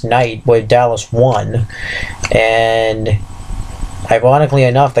the next night where Dallas won. And ironically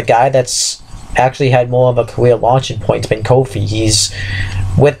enough, the guy that's actually had more of a career launching point's been Kofi.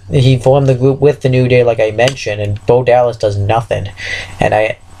 He formed the group with the New Day, like I mentioned, and Bo Dallas does nothing. And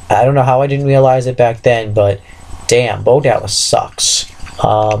I don't know how I didn't realize it back then, but damn, Bo Dallas sucks.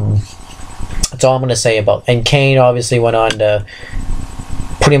 That's all I'm going to say about. And Kane obviously went on to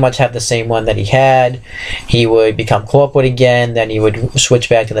pretty much have the same one that he had. He would become corporate again, then he would switch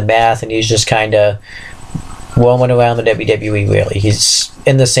back to the math, and he's just kind of roaming around the WWE, really. He's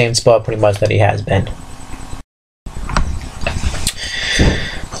in the same spot pretty much that he has been.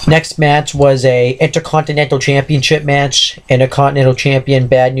 Next match was a Intercontinental Championship match. Intercontinental Champion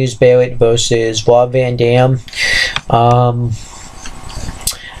Bad News Barrett versus Rob Van Dam.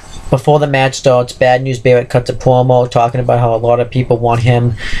 Before the match starts, Bad News Barrett cuts a promo talking about how a lot of people want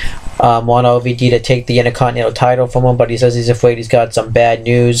RVD to take the Intercontinental title from him, but he says he's afraid he's got some bad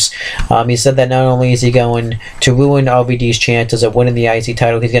news. He said that not only is he going to ruin RVD's chances of winning the IC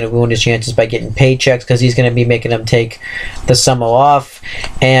title, he's going to ruin his chances by getting paychecks, because he's going to be making them take the summer off.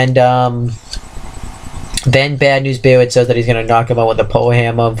 And then Bad News Barrett says that he's going to knock him out with a pole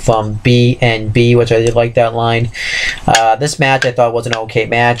hammer from B&B, which I did like that line. This match I thought was an okay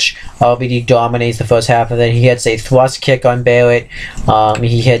match. RVD dominates the first half of it. He hits a thrust kick on Barrett.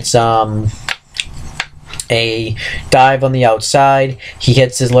 He hits a dive on the outside. He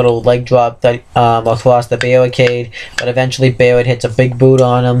hits his little leg drop that across the barricade, but eventually Barrett hits a big boot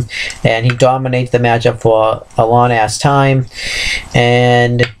on him, and he dominates the matchup for a long ass time.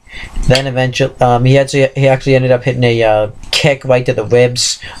 And then eventually, he actually ended up hitting a kick right to the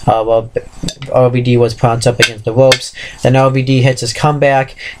ribs while RVD was pounced up against the ropes. Then RVD hits his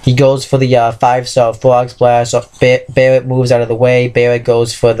comeback. He goes for the 5-star frog splash. So Barrett moves out of the way. Barrett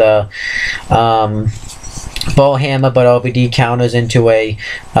goes for the ball hammer, but RVD counters into a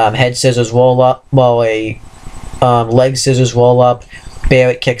head scissors roll up, while a leg scissors roll up.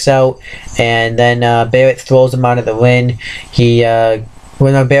 Barrett kicks out, and then Barrett throws him out of the ring.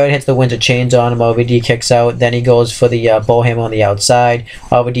 When Barrett hits the winter chains on him, RVD kicks out. Then he goes for the bow hammer on the outside.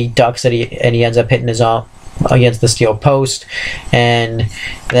 RVD ducks it, and he ends up hitting his arm against the steel post. And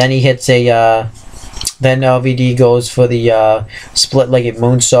then he hits a... Then RVD goes for the split-legged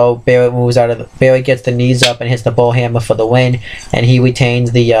moonsault. Barrett gets the knees up and hits the bow hammer for the win, and he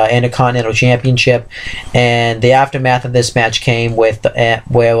retains the Intercontinental Championship. And the aftermath of this match came with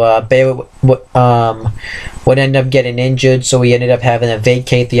where Barrett would end up getting injured, so he ended up having to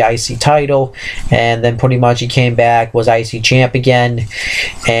vacate the IC title, and then pretty much he came back, was IC champ again,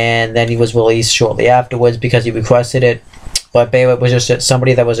 and then he was released shortly afterwards because he requested it. But Barrett was just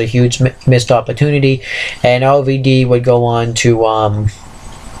somebody that was a huge missed opportunity, and RVD would go on to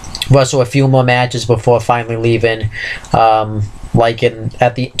wrestle a few more matches before finally leaving, towards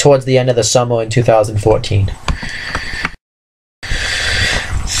the end of the summer in 2014.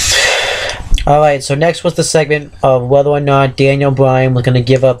 Alright, so next was the segment of whether or not Daniel Bryan was going to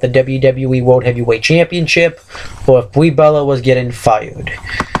give up the WWE World Heavyweight Championship, or if Brie Bella was getting fired.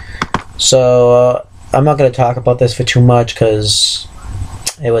 So, I'm not going to talk about this for too much because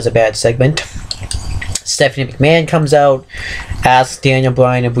it was a bad segment. Stephanie McMahon comes out, asks Daniel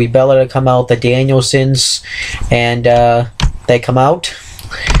Bryan and Brie Bella to come out, the Danielsons, and they come out.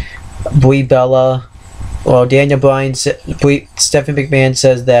 Daniel Bryan, Stephanie McMahon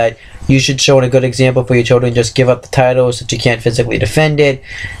says that you should show a good example for your children, just give up the title since you can't physically defend it.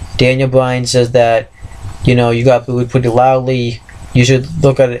 Daniel Bryan says that, you got booed pretty loudly. You should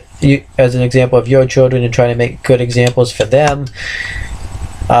look at it as an example of your children and try to make good examples for them.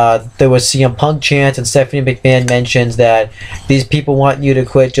 There was CM Punk chants, and Stephanie McMahon mentions that these people want you to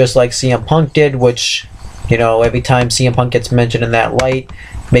quit just like CM Punk did, which, every time CM Punk gets mentioned in that light,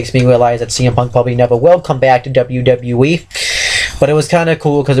 makes me realize that CM Punk probably never will come back to WWE. But it was kind of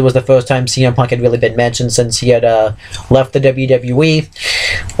cool because it was the first time CM Punk had really been mentioned since he had left the WWE.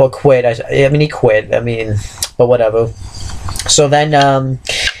 Or quit. I mean, he quit. But whatever. So then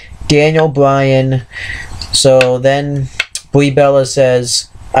Daniel Bryan, so then Brie Bella says,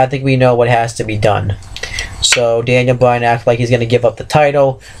 I think we know what has to be done. So Daniel Bryan acts like he's going to give up the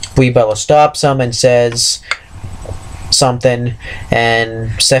title. Brie Bella stops him and says something,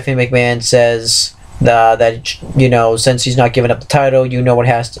 and Stephanie McMahon says that, since he's not giving up the title, what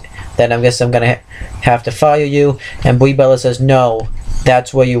has to, then I guess I'm going to have to fire you. And Brie Bella says, no,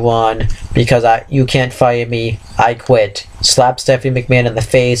 that's where you won, because you can't fire me, I quit. Slap Stephanie McMahon in the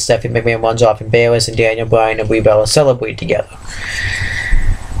face. Stephanie McMahon runs off embarrassed, and Daniel Bryan and Brie Bella celebrate together.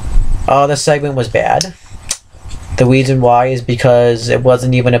 Oh, the segment was bad. The reason why is because it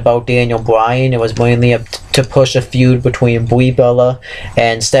wasn't even about Daniel Bryan. It was mainly to push a feud between Brie Bella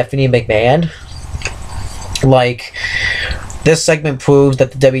and Stephanie McMahon. This segment proves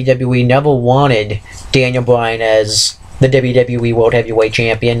that the WWE never wanted Daniel Bryan as the WWE World Heavyweight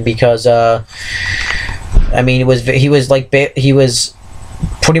Champion, because he was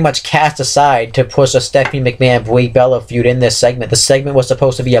pretty much cast aside to push a Stephanie McMahon Brie Bella feud in this segment. The segment was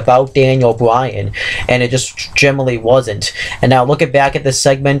supposed to be about Daniel Bryan, and it just generally wasn't. And now looking back at this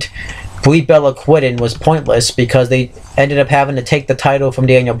segment, Brie Bella quitting was pointless because they ended up having to take the title from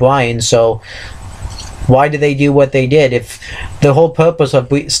Daniel Bryan. So why did they do what they did? If the whole purpose of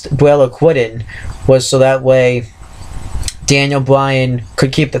Brie Bella quitting was so that way Daniel Bryan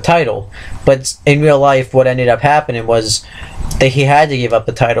could keep the title. But in real life, what ended up happening was that he had to give up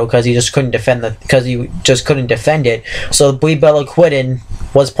the title because he just couldn't defend it. So Brie Bella quitting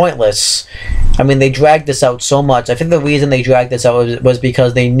was pointless. They dragged this out so much. I think the reason they dragged this out was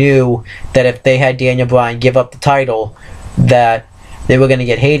because they knew that if they had Daniel Bryan give up the title, that they were going to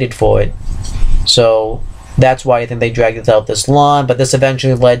get hated for it. So that's why I think they dragged it out this long. But this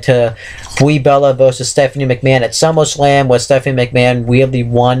eventually led to Brie Bella versus Stephanie McMahon at SummerSlam, where Stephanie McMahon weirdly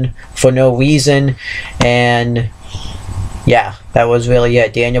won for no reason. And yeah, that was really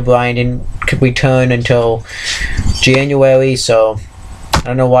it. Daniel Bryan didn't return until January, so I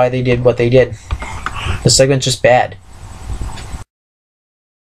don't know why they did what they did. The segment's just bad.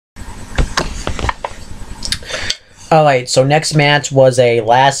 Alright, so next match was a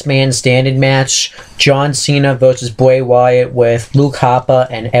last man standing match. John Cena versus Bray Wyatt with Luke Harper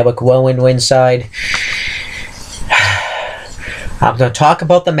and Eric Rowan ringside. I'm going to talk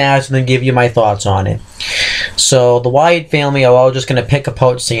about the match and then give you my thoughts on it. So, the Wyatt family are all just going to pick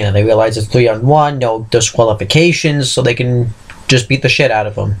apart Cena. They realize it's 3-on-1, no disqualifications, so they can just beat the shit out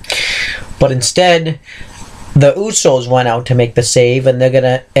of him. But instead, the Usos went out to make the save, and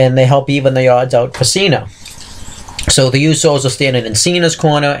they help even the odds out for Cena. So the Usos are standing in Cena's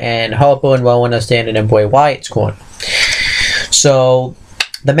corner, and Harper and Rowan are standing in Bray Wyatt's corner. So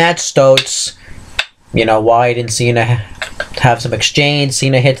the match starts. Wyatt and Cena have some exchange.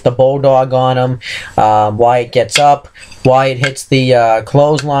 Cena hits the Bulldog on him. Wyatt gets up. Wyatt hits the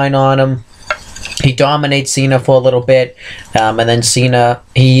clothesline on him. He dominates Cena for a little bit, and then Cena,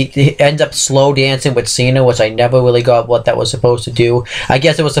 he ends up slow dancing with Cena, which I never really got what that was supposed to do. I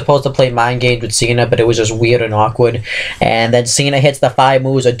guess it was supposed to play mind games with Cena, but it was just weird and awkward. And then Cena hits the 5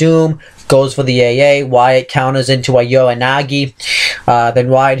 moves of doom, goes for the AA. Wyatt counters into a Uranagi. Then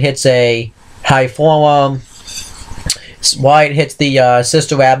Wyatt hits a high forearm. Wyatt hits the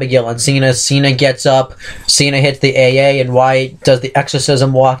Sister Abigail on Cena. Cena gets up. Cena hits the AA, and Wyatt does the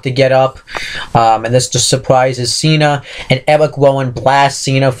exorcism walk to get up. And this just surprises Cena. And Eric Rowan blasts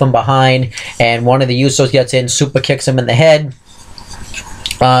Cena from behind, and one of the Usos gets in, super kicks him in the head.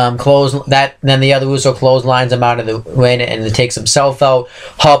 Then the other Uso clotheslines him out of the ring and it takes himself out.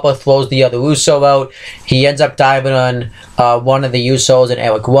 Harper throws the other Uso out. He ends up diving on one of the Usos and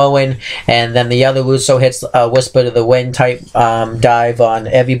Eric Rowan, and then the other Uso hits a Whisper to the Wind type dive on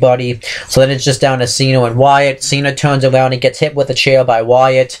everybody. So then it's just down to Cena and Wyatt. Cena turns around and gets hit with a chair by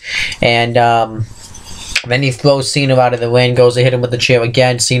Wyatt, and then he throws Cena out of the ring, goes to hit him with the chair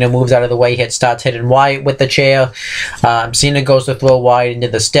again. Cena moves out of the way, starts hitting Wyatt with the chair. Cena goes to throw Wyatt into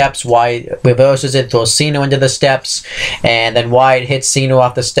the steps. Wyatt reverses it, throws Cena into the steps, and then Wyatt hits Cena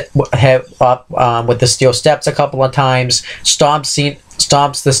off the with the steel steps a couple of times.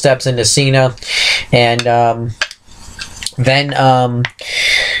 Stomps the steps into Cena, and then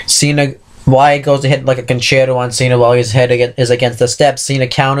Cena. Wyatt goes to hit like a concerto on Cena while his head is against the steps. Cena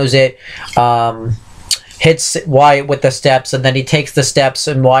counters it. Hits Wyatt with the steps, and then he takes the steps,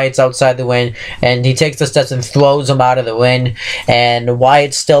 and Wyatt's outside the ring, and he takes the steps and throws him out of the ring, and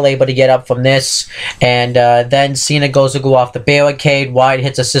Wyatt's still able to get up from this, and then Cena goes to go off the barricade. Wyatt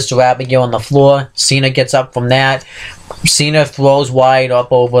hits a Sister Abigail on the floor. Cena gets up from that. Cena throws Wyatt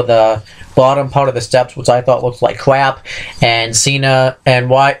up over the bottom part of the steps, which I thought looked like crap, and Cena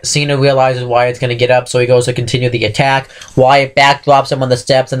realizes Wyatt's going to get up, so he goes to continue the attack. Wyatt backdrops him on the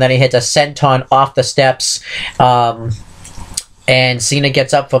steps, and then he hits a senton off the steps, and Cena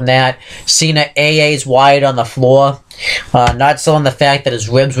gets up from that. Cena AAs Wyatt on the floor, not selling the fact that his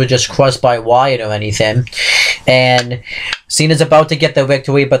ribs were just crushed by Wyatt or anything. And Cena's about to get the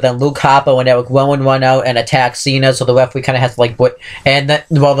victory, but then Luke Harper and Eric Rowan run out and attack Cena, so the referee kind of has to then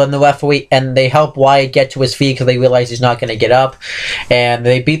the referee, and they help Wyatt get to his feet because they realize he's not going to get up, and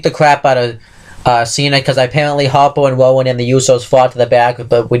they beat the crap out of Cena, because apparently Harper and Rowan and the Usos fought to the back,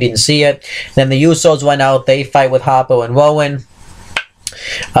 but we didn't see it. Then the Usos went out, they fight with Harper and Rowan.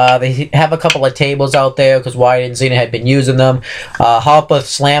 They have a couple of tables out there because Wyatt and Cena had been using them. Harper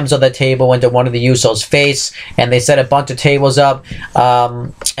slams on the table into one of the Usos' face, and they set a bunch of tables up.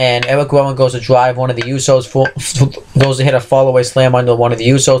 And Eric Rowan goes to drive one of the Usos, goes to hit a follow-away slam under one of the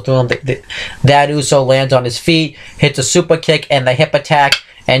Usos through him. That Uso lands on his feet, hits a super kick and the hip attack,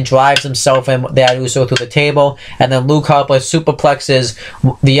 and drives himself and that Uso through the table. And then Luke Harper superplexes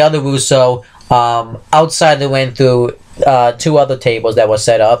the other Uso outside the ring through 2 other tables that were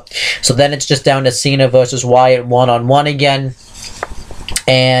set up. So then it's just down to Cena versus Wyatt one-on-one again.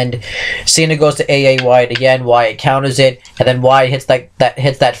 And Cena goes to AA Wyatt again. Wyatt counters it, and then Wyatt hits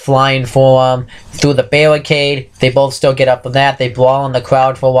that flying forearm through the barricade. They both still get up from that. They brawl in the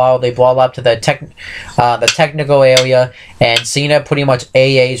crowd for a while. They brawl up to the technical area, and Cena pretty much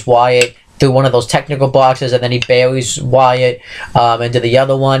AAs Wyatt through one of those technical boxes, and then he buries Wyatt into the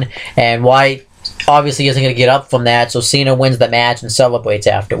other one. And Wyatt obviously isn't going to get up from that, so Cena wins the match and celebrates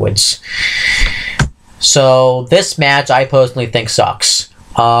afterwards. So this match I personally think sucks.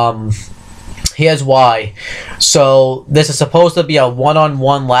 Here's why. So this is supposed to be a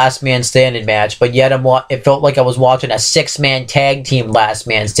one-on-one last man standing match, but yet it felt like I was watching a 6-man tag team last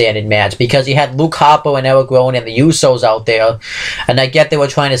man standing match, because you had Luke Harper and Eric Rowan and the Usos out there, and I get they were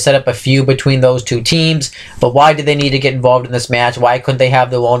trying to set up a feud between those 2 teams, but why did they need to get involved in this match? Why couldn't they have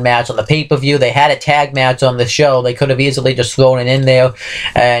their own match on the pay-per-view? They had a tag match on the show. They could have easily just thrown it in there,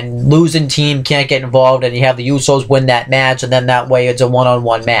 and losing team can't get involved, and you have the Usos win that match, and then that way it's a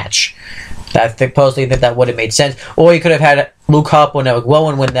one-on-one match. I personally think that would have made sense. Or you could have had Luke Harper and Eric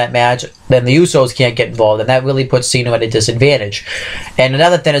Rowan win that match, then the Usos can't get involved, and that really puts Cena at a disadvantage. And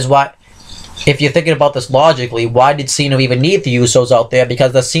another thing is, why, if you're thinking about this logically, why did Cena even need the Usos out there?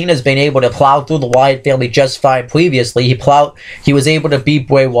 Because the Cena's been able to plow through the Wyatt family just fine previously. He was able to beat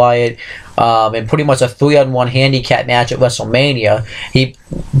Bray Wyatt in pretty much a 3-on-1 handicap match at WrestleMania. He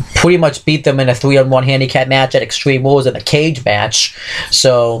pretty much beat them in a 3-on-1 handicap match at Extreme Rules in a cage match.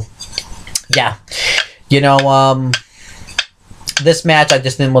 So, yeah. You know, this match I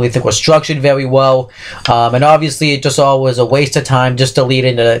just didn't really think was structured very well, and obviously it just all was a waste of time just to lead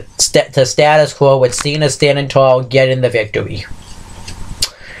into to status quo with Cena standing tall, getting the victory.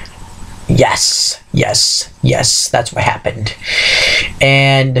 Yes, that's what happened.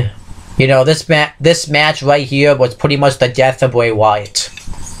 And you know, this match right here was pretty much the death of Bray Wyatt.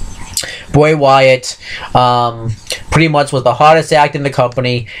 Bray Wyatt pretty much was the hottest act in the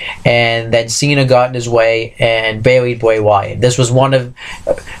company, and then Cena got in his way and buried Bray Wyatt. This was one of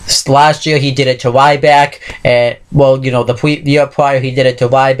last year he did it to Ryback, and well, you know, the year prior he did it to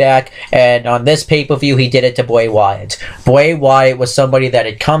Ryback, and on this pay-per-view he did it to Bray Wyatt. Bray Wyatt was somebody that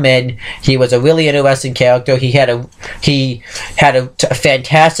had come in. He was a really interesting character. He had a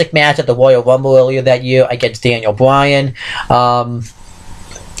fantastic match at the Royal Rumble earlier that year against Daniel Bryan.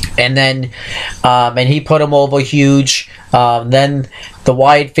 And then, and he put him over huge. Then the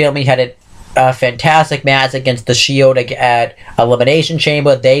Wyatt family had a fantastic match against the Shield at Elimination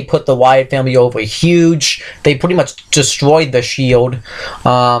Chamber. They put the Wyatt family over huge. They pretty much destroyed the Shield.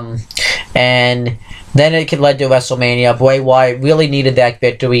 And then it led to WrestleMania. Bray Wyatt really needed that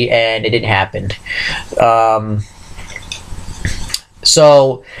victory, and it didn't happen.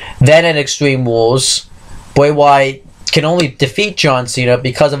 So then at Extreme Rules, Bray Wyatt can only defeat John Cena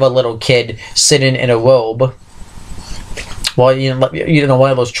because of a little kid sitting in a robe. Well, you know, one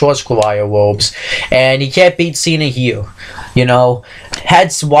of those Choice Squire robes. And he can't beat Cena here. You know,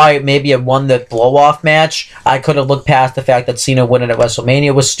 had Wyatt maybe have won the blow-off match, I could have looked past the fact that Cena winning at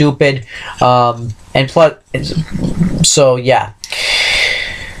WrestleMania was stupid. And plus, so yeah.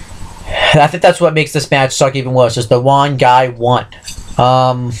 I think that's what makes this match suck even worse, is the wrong guy won.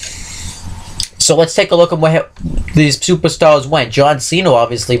 So let's take a look at where these superstars went. John Cena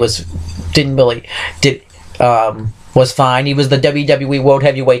obviously was fine. He was the WWE World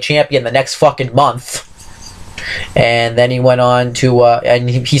Heavyweight Champion the next fucking month. And then he went on to, and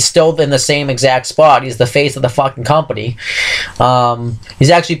he's still in the same exact spot. He's the face of the fucking company. He's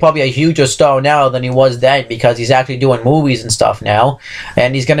actually probably a huger star now than he was then, because he's actually doing movies and stuff now.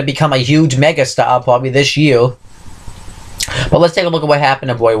 And he's going to become a huge megastar probably this year. But let's take a look at what happened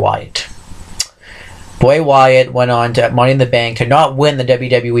to Bray Wyatt. Bray Wyatt went on to Money in the Bank, could not win the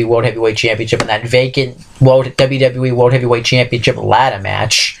WWE World Heavyweight Championship in that vacant WWE World Heavyweight Championship ladder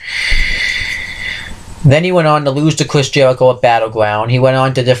match. Then he went on to lose to Chris Jericho at Battleground. He went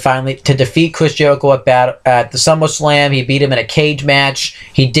on to defeat Chris Jericho at the SummerSlam. He beat him in a cage match.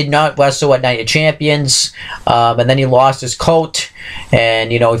 He did not wrestle at Night of Champions. And then he lost his cult.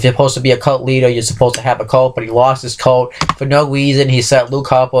 And, you know, if you're supposed to be a cult leader, you're supposed to have a cult, but he lost his cult for no reason. He set Luke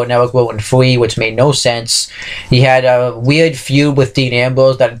Harper and Eric Rowan free, which made no sense. He had a weird feud with Dean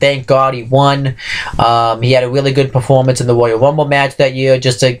Ambrose that, thank God, he won. He had a really good performance in the Royal Rumble match that year,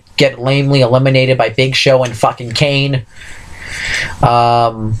 just to get lamely eliminated by Big Show and fucking Kane.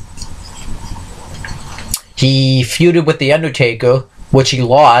 He feuded with The Undertaker, which he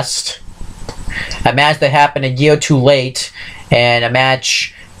lost. A match that happened a year too late, and a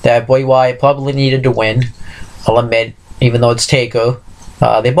match that Bray Wyatt probably needed to win. I'll admit, even though it's Taker.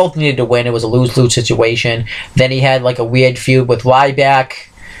 They both needed to win. It was a lose-lose situation. Then he had like a weird feud with Ryback,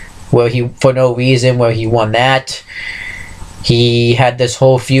 where he, for no reason, where he won that. He had this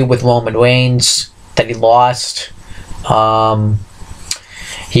whole feud with Roman Reigns that he lost.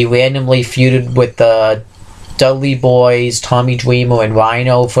 He randomly feuded with the Dudley Boys, Tommy Dreamer, and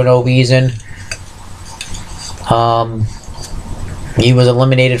Rhino for no reason. He was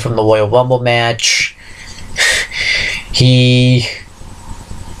eliminated from the Royal Rumble match. His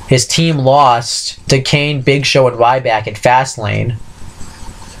team lost to Kane, Big Show, and Ryback at Fastlane,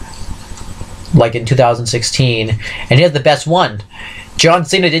 like in 2016, and here's the best one. John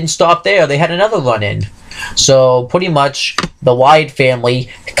Cena didn't stop there. They had another run-in. So pretty much the Wyatt family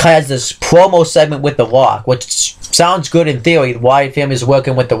has this promo segment with The Rock, which sounds good in theory. The Wyatt family is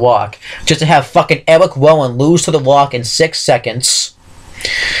working with The Rock, just to have fucking Eric Rowan lose to The Rock in 6 seconds,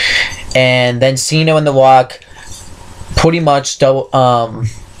 and then Cena and The Rock pretty much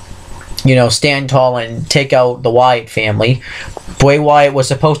you know, stand tall and take out the Wyatt family. Bray Wyatt was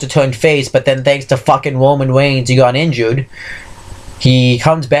supposed to turn face, but then thanks to fucking Roman Reigns, he got injured. He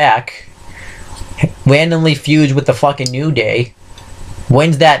comes back, randomly feuds with the fucking New Day,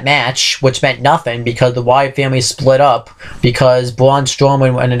 wins that match, which meant nothing because the Wyatt family split up because Braun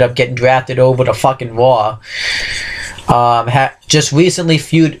Strowman ended up getting drafted over to fucking Raw. Just recently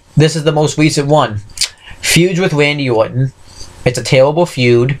this is the most recent one. Feuds with Randy Orton. It's a terrible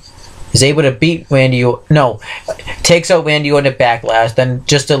feud. Is able to beat Randy Orton. No. Takes out Randy Orton at Backlash. Then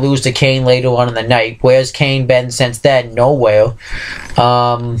just to lose to Kane later on in the night. Where's Kane been since then? Nowhere.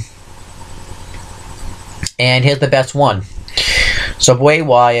 And here's the best one. So Bray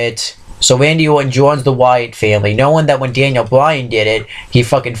Wyatt. So Randy Orton joins the Wyatt family, knowing that when Daniel Bryan did it, he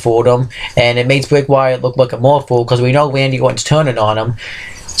fucking fooled him. And it makes Bray Wyatt look like a more fool because we know Randy Orton's turning on him.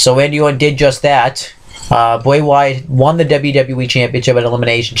 So Randy Orton did just that. Bray Wyatt won the WWE Championship at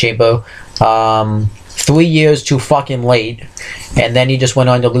Elimination Chamber 3 years too fucking late. And then he just went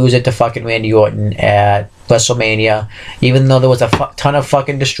on to lose it to fucking Randy Orton at WrestleMania, even though there was a ton of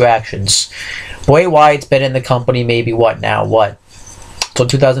fucking distractions. Bray Wyatt's been in the company maybe till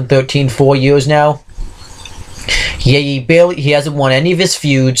 2013, 4 years now. He hasn't won any of his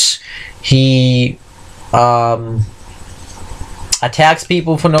feuds. He attacks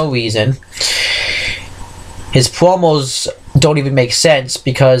people for no reason. His promos don't even make sense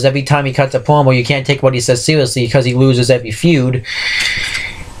because every time he cuts a promo, you can't take what he says seriously because he loses every feud.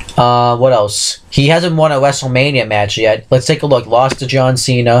 What else? He hasn't won a WrestleMania match yet. Let's take a look. Lost to John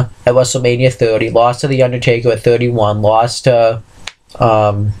Cena at WrestleMania 30. Lost to The Undertaker at 31. Lost to...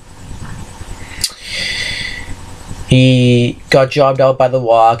 he got jobbed out by The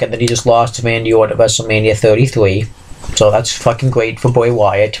Rock, and then he just lost to Randy Orton at WrestleMania 33. So that's fucking great for Bray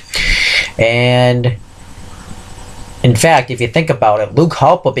Wyatt. And... in fact, if you think about it, Luke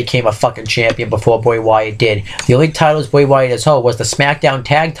Harper became a fucking champion before Bray Wyatt did. The only titles Bray Wyatt has held was the SmackDown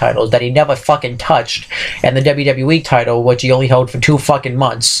tag titles that he never fucking touched, and the WWE title, which he only held for 2 fucking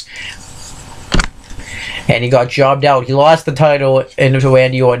months. And he got jobbed out. He lost the title to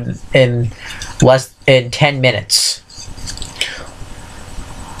Randy Orton in 10 minutes.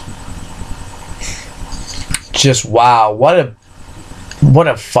 Just wow, what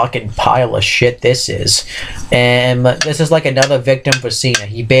a fucking pile of shit this is. And this is like another victim for Cena.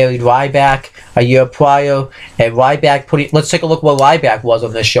 He buried Ryback a year prior, and Ryback let's take a look what Ryback was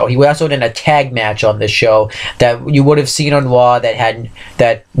on this show. He wrestled in a tag match on this show that you would have seen on Raw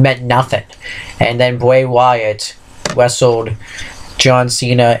that meant nothing. And then Bray Wyatt wrestled John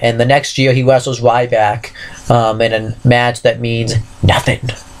Cena, and the next year he wrestles Ryback in a match that means nothing.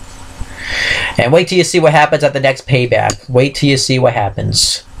 And wait till you see what happens at the next Payback. Wait till you see what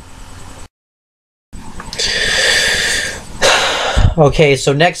happens. Okay,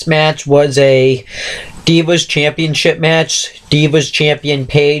 so next match was a Divas Championship match. Divas Champion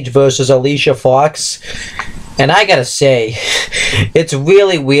Paige versus Alicia Fox. And I gotta say, it's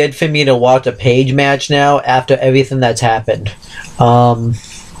really weird for me to watch a Paige match now after everything that's happened.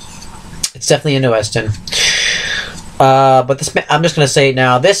 It's definitely interesting. But I'm just gonna say it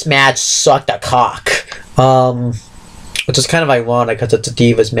now. This match sucked a cock, which is kind of ironic because it's a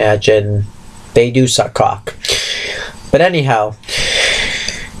Divas match and they do suck cock. But anyhow,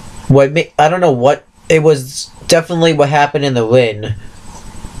 I don't know what it was. Definitely what happened in the ring,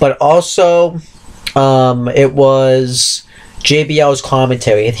 but also it was JBL's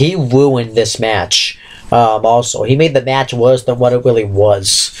commentary. He ruined this match. Also, he made the match worse than what it really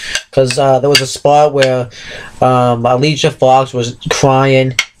was. Because there was a spot where Alicia Fox was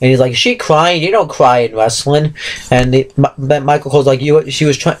crying, and he's like, "Is she crying? You don't cry in wrestling." And Michael Cole's like, she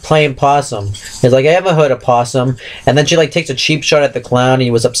was playing possum. He's like, "I haven't heard of possum." And then she like takes a cheap shot at the clown, and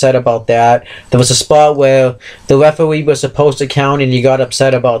he was upset about that. There was a spot where the referee was supposed to count, and he got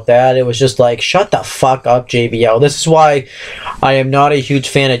upset about that. It was just like, shut the fuck up, JBL. This is why I am not a huge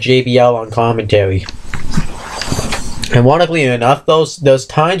fan of JBL on commentary. Ironically enough, those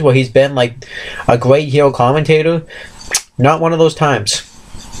times where he's been like a great heel commentator, not one of those times.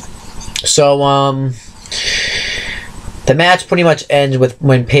 So the match pretty much ends with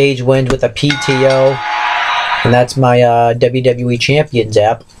when Paige wins with a PTO, and that's my WWE Champions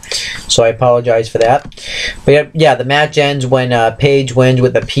app. So I apologize for that. But yeah, the match ends when Paige wins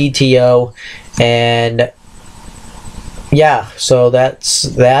with a PTO, and yeah, so that's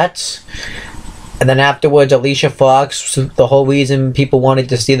that. And then afterwards, Alicia Fox, the whole reason people wanted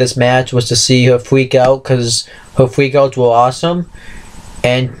to see this match was to see her freak out because her freakouts were awesome.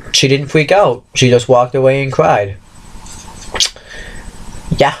 And she didn't freak out. She just walked away and cried.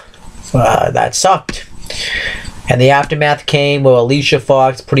 Yeah, that sucked. And the aftermath came where Alicia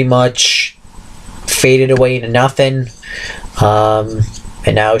Fox pretty much faded away into nothing. And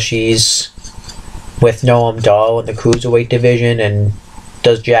now she's with Noam Dar in the Cruiserweight division and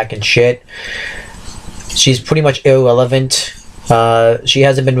does jack and shit. she's pretty much irrelevant. She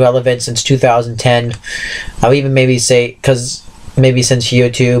hasn't been relevant since 2010. I'll even maybe say, maybe since year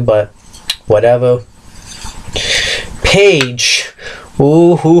 2, but whatever. Paige.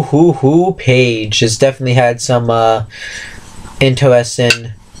 Paige has definitely had some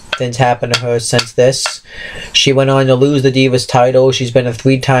interesting things happen to her since this. She went on to lose the Divas title. She's been a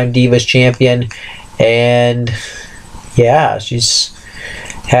 3-time Divas champion, and yeah, she's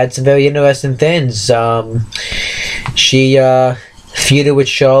had some very interesting things. She feuded with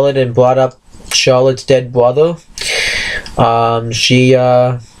Charlotte and brought up Charlotte's dead brother.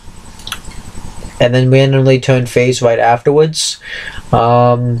 And then randomly turned face right afterwards.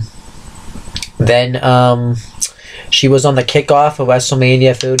 Then she was on the kickoff of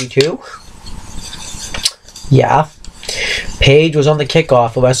WrestleMania 32. Yeah. Paige was on the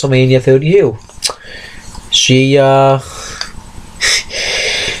kickoff of WrestleMania 32. She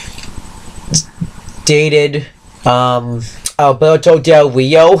dated Alberto Del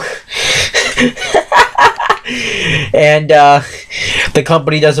Rio. And the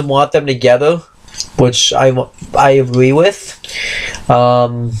company doesn't want them together, which I agree with.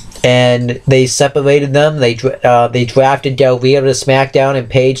 And they separated them. They drafted Del Rio to SmackDown and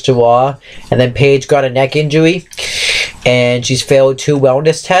Paige to Raw. And then Paige got a neck injury, and she's failed 2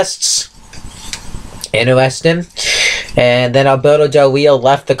 wellness tests. Interesting. And then Alberto Del Rio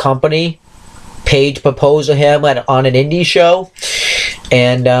left the company. Paige proposed to him on an indie show,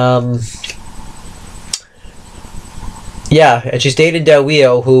 and yeah, and she's dated Del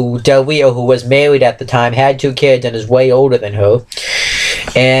Rio, who was married at the time, had 2 kids, and is way older than her.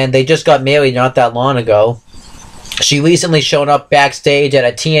 And they just got married not that long ago. She recently showed up backstage at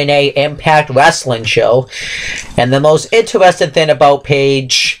a TNA Impact Wrestling show. And the most interesting thing about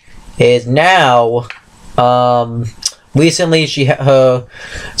Paige is now, recently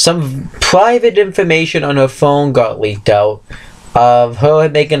some private information on her phone got leaked out of her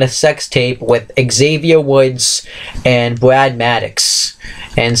making a sex tape with Xavier Woods and Brad Maddox.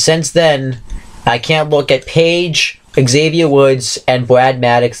 And since then, I can't look at Paige, Xavier Woods, and Brad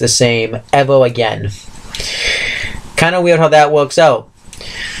Maddox the same ever again. Kind of weird how that works out.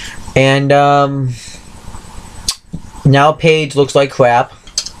 And now Paige looks like crap.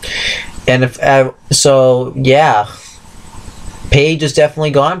 And so yeah, Paige has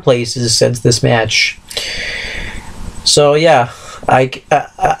definitely gone places since this match. So yeah,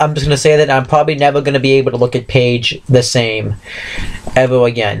 I'm just gonna say that I'm probably never gonna be able to look at Paige the same ever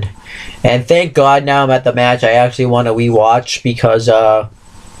again. And thank God now I'm at the match I actually want to rewatch, because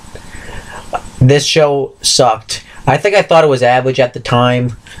this show sucked. I think I thought it was average at the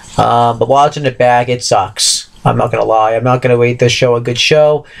time, but watching it back, it sucks. I'm not going to lie. I'm not going to rate this show a good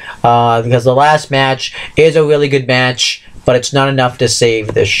show, because the last match is a really good match, but it's not enough to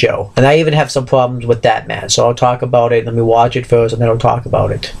save this show. And I even have some problems with that match, so I'll talk about it. Let me watch it first, and then I'll talk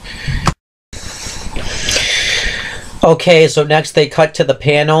about it. Okay, so next they cut to the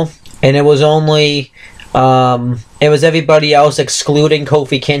panel, and it was only... it was everybody else excluding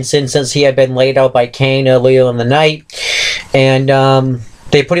Kofi Kingston, since he had been laid out by Kane earlier in the night. And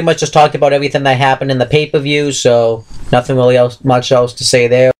they pretty much just talked about everything that happened in the pay-per-view, so nothing really much else to say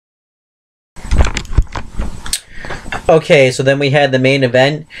there. Okay, so then we had the main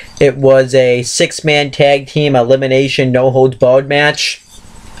event. It was a 6-man tag team elimination no-holds-barred match.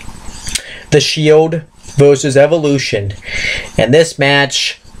 The Shield versus Evolution. And this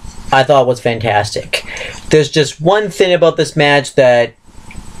match I thought was fantastic. There's just one thing about this match that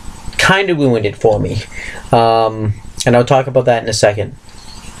kind of ruined it for me. And I'll talk about that in a second.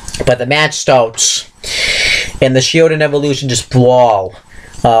 But the match starts, and the Shield and Evolution just brawl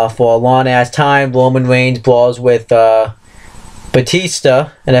for a long-ass time. Roman Reigns brawls with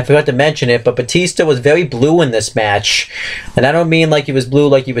Batista, and I forgot to mention it, but Batista was very blue in this match. And I don't mean like he was blue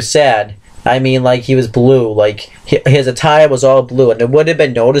like he was sad. I mean like he was blue, like his attire was all blue, and it would have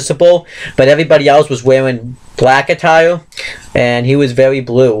been noticeable, but everybody else was wearing black attire, and he was very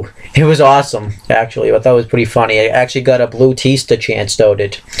blue. It was awesome, actually. I thought it was pretty funny. I actually got a Blue Tista chant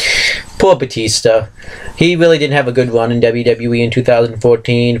started. Poor Batista. He really didn't have a good run in WWE in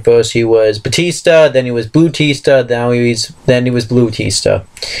 2014. First he was Batista, then he was Blue Tista, then he was Blue Tista,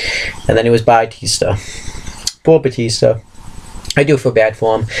 and then he was Batista. Poor Batista. I do feel bad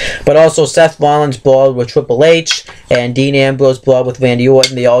for him. But also, Seth Rollins brawled with Triple H, and Dean Ambrose brawled with Randy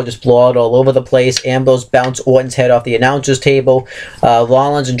Orton. They all just brawled all over the place. Ambrose bounced Orton's head off the announcer's table.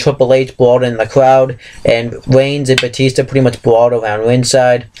 Rollins and Triple H brawled in the crowd, and Reigns and Batista pretty much brawled around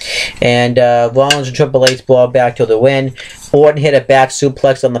ringside. And Rollins and Triple H brawled back to the win. Orton hit a back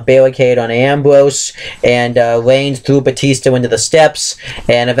suplex on the barricade on Ambrose, and Reigns threw Batista into the steps,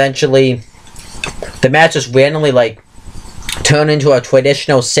 and eventually the match just randomly like turned into a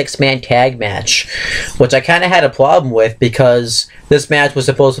traditional 6-man tag match, which I kind of had a problem with because this match was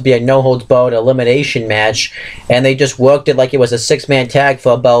supposed to be a no-holds-barred elimination match, and they just worked it like it was a 6-man tag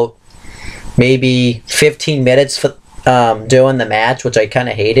for about maybe 15 minutes for during the match, which I kind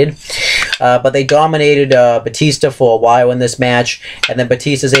of hated. But they dominated Batista for a while in this match, and then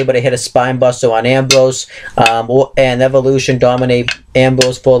Batista's able to hit a spine buster on Ambrose, and Evolution dominate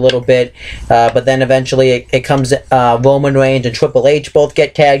Ambrose for a little bit, but then eventually it comes Roman Reigns and Triple H both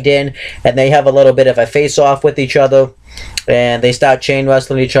get tagged in, and they have a little bit of a face-off with each other, and they start chain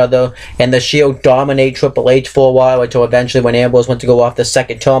wrestling each other, and the Shield dominate Triple H for a while until eventually when Ambrose went to go off the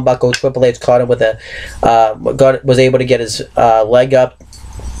second turnbuckle, Triple H caught him with was able to get his leg up.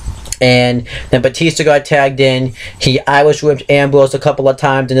 And then Batista got tagged in. He Irish whipped Ambrose a couple of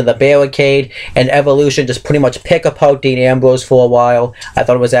times into the barricade, and Evolution just pretty much pick apart Dean Ambrose for a while. I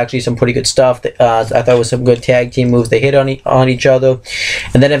thought it was actually some pretty good stuff. I thought it was some good tag team moves. They hit on each other.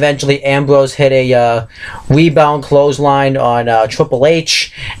 And then eventually Ambrose hit a rebound clothesline on Triple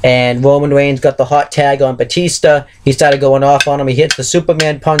H, and Roman Reigns got the hot tag on Batista. He started going off on him. He hits the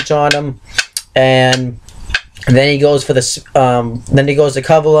Superman punch on him, and then he goes for the. Then he goes to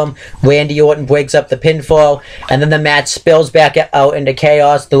cover him. Randy Orton breaks up the pinfall, and then the match spills back out into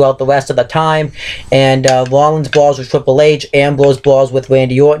chaos throughout the rest of the time. And Rollins balls with Triple H, Ambrose balls with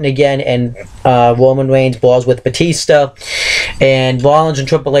Randy Orton again, and Roman Reigns balls with Batista. And Rollins and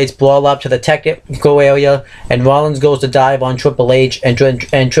Triple H brawl up to the technical area, and Rollins goes to dive on Triple H, and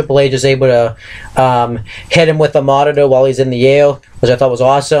Triple H is able to hit him with a monitor while he's in the air, which I thought was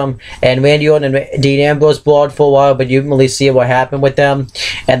awesome. And Randy Orton and Dean Ambrose brawled for a while, but you didn't really see what happened with them.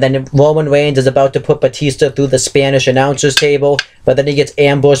 And then Roman Reigns is about to put Batista through the Spanish announcers table, but then he gets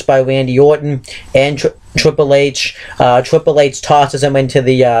ambushed by Randy Orton and Triple H. Triple H tosses him into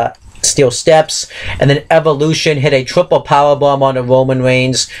the steel steps, and then Evolution hit a triple powerbomb on Roman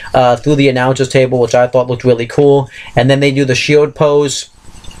Reigns through the announcers table, which I thought looked really cool. And then they do the Shield pose.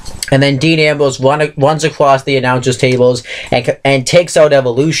 And then Dean Ambrose runs across the announcers tables and takes out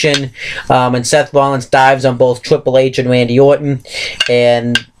Evolution. And Seth Rollins dives on both Triple H and Randy Orton.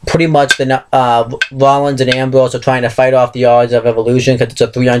 And pretty much the Rollins and Ambrose are trying to fight off the odds of Evolution because it's a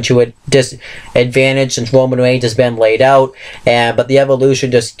 3-on-2 disadvantage since Roman Reigns has been laid out. But the Evolution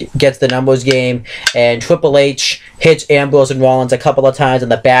just gets the numbers game. And Triple H hits Ambrose and Rollins a couple of times in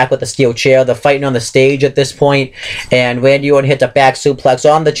the back with a steel chair. They're fighting on the stage at this point. And Randy Orton hits a back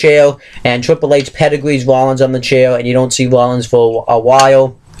suplex on the chair. And Triple H pedigrees Rollins on the chair. And you don't see Rollins for a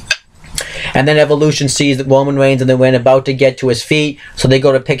while. And then Evolution sees that Roman Reigns and the win about to get to his feet, so they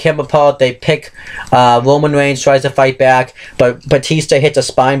go to pick him apart. They pick Roman Reigns, tries to fight back, but Batista hits a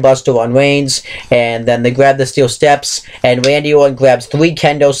spine buster on Reigns, and then they grab the steel steps, and Randy Orton grabs 3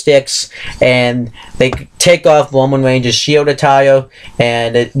 kendo sticks, and they take off Roman Reigns' Shield attire,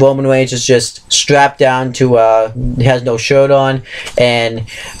 and Roman Reigns is just strapped down to, has no shirt on, and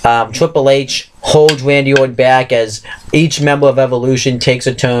Triple H holds Randy Orton back as each member of Evolution takes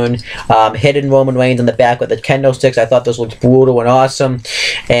a turn, hitting Roman Reigns in the back with the kendo sticks. I thought this looked brutal and awesome.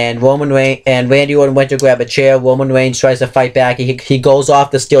 And Randy Orton went to grab a chair. Roman Reigns tries to fight back. He goes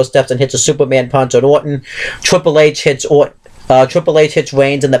off the steel steps and hits a Superman punch on Orton. Triple H hits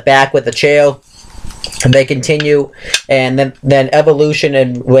Reigns in the back with a chair. And they continue, and then Evolution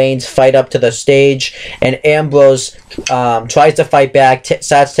and Reigns fight up to the stage, and Ambrose tries to fight back,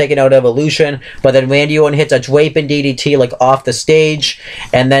 starts taking out Evolution, but then Randy Orton hits a draping DDT like off the stage,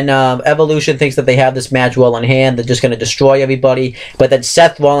 and then Evolution thinks that they have this match well in hand. They're just going to destroy everybody, but then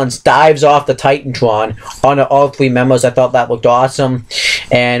Seth Rollins dives off the Titantron onto all 3 members. I thought that looked awesome,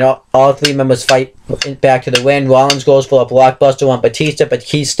 and all 3 members fight back to the win. Rollins goes for a blockbuster on Batista.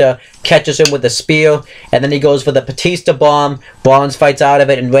 Batista catches him with a spear, and then he goes for the Batista bomb. Rollins fights out of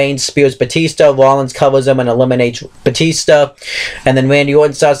it, and Reigns spears Batista. Rollins covers him and eliminates Batista. And then Randy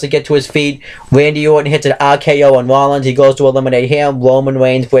Orton starts to get to his feet. Randy Orton hits an RKO on Rollins. He goes to eliminate him. Roman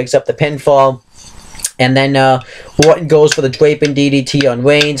Reigns breaks up the pinfall. And then Orton goes for the draping DDT on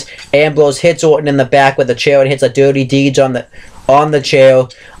Reigns. Ambrose hits Orton in the back with a chair and hits a Dirty Deeds on the chair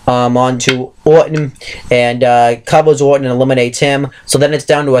onto Orton, and covers Orton and eliminates him. So then it's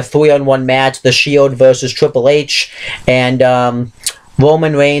down to a 3-on-1 match, the Shield versus Triple H, and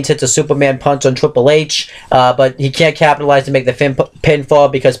Roman Reigns hits a Superman punch on Triple H, but he can't capitalize to make the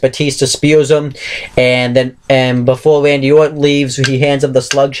pinfall because Batista spears him, and before Randy Orton leaves, he hands him the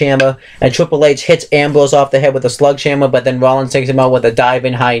sledgehammer, and Triple H hits Ambrose off the head with a sledgehammer, but then Rollins takes him out with a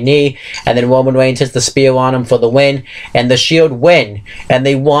diving high knee, and then Roman Reigns hits the spear on him for the win, and the Shield win, and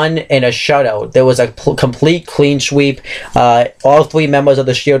they won in a shutout. There was a complete clean sweep. All three members of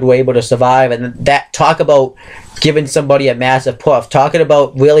the Shield were able to survive, and that, talk about giving somebody a massive puff, talking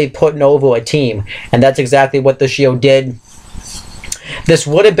about really putting over a team, and that's exactly what the Shield did. This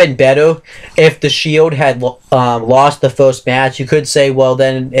would have been better if the Shield had lost the first match. You could say, well,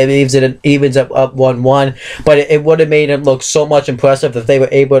 then it evens up 1-1, but it would have made it look so much impressive if they were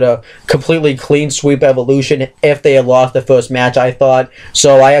able to completely clean sweep Evolution if they had lost the first match, I thought.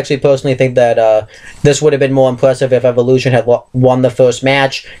 So I actually personally think that this would have been more impressive if Evolution had won the first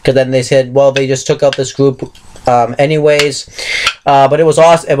match, because then they said, well, they just took out this group anyways. But it was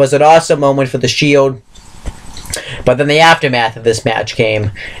awesome. It was an awesome moment for the Shield. But then the aftermath of this match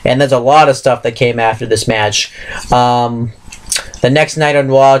came, and there's a lot of stuff that came after this match. The next night on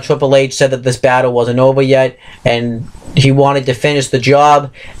Raw, Triple H said that this battle wasn't over yet, and he wanted to finish the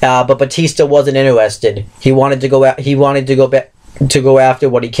job, but Batista wasn't interested. He wanted to go after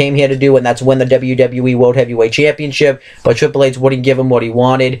what he came here to do, and that's win the WWE World Heavyweight Championship. But Triple H wouldn't give him what he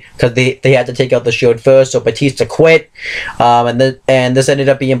wanted because they had to take out the Shield first. So Batista quit, and this ended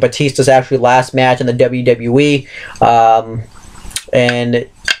up being Batista's actually last match in the WWE, and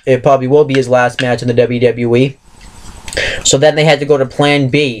it probably will be his last match in the WWE. So then they had to go to Plan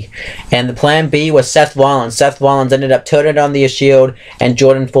B, and the Plan B was Seth Rollins. Seth Rollins ended up turning on the Shield and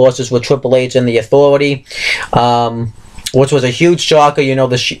joining forces with Triple H and the Authority, which was a huge shocker. You know,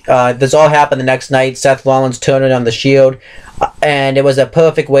 this all happened the next night. Seth Rollins turning on the Shield, and it was a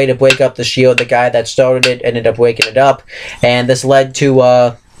perfect way to break up the Shield. The guy that started it ended up breaking it up, and this led to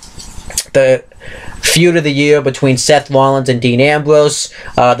the feud of the year between Seth Rollins and Dean Ambrose.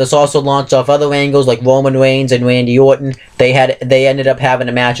 This also launched off other angles like Roman Reigns and Randy Orton. They ended up having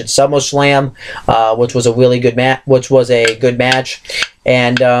a match at SummerSlam, which was a really good match,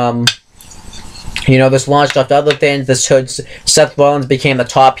 and you know, this launched off to other things. Seth Rollins became the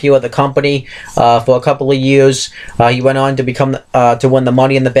top heel of the company for a couple of years. He went on to become to win the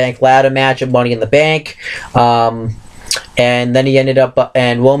Money in the Bank ladder match at Money in the Bank. And then he ended up,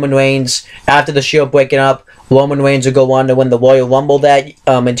 and Roman Reigns, after the Shield breaking up, Roman Reigns would go on to win the Royal Rumble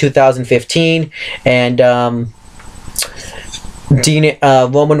in 2015, and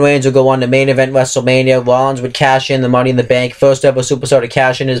Roman Reigns would go on to main event WrestleMania. Rollins would cash in the Money in the Bank. First ever superstar to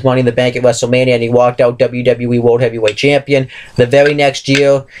cash in his Money in the Bank at WrestleMania, and he walked out WWE World Heavyweight Champion. The very next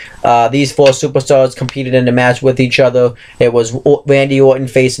year, these four superstars competed in a match with each other. It was Randy Orton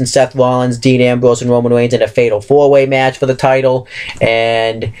facing Seth Rollins, Dean Ambrose, and Roman Reigns in a fatal four-way match for the title.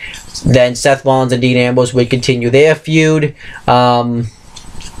 And then Seth Rollins and Dean Ambrose would continue their feud. And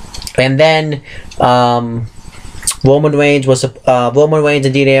then Roman Reigns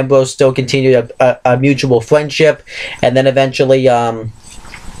and Dean Ambrose still continued a mutual friendship, and then eventually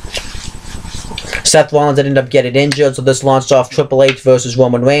Seth Rollins ended up getting injured, so this launched off Triple H versus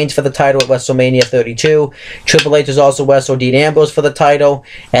Roman Reigns for the title at WrestleMania 32. Triple H has also wrestled Dean Ambrose for the title,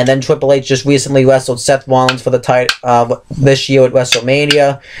 and then Triple H just recently wrestled Seth Rollins for the title this year at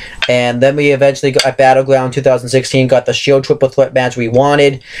WrestleMania. And then we eventually got at Battleground 2016, got the Shield triple threat match we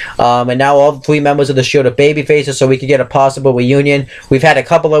wanted, and now all three members of the Shield are babyfaces, so we could get a possible reunion. We've had a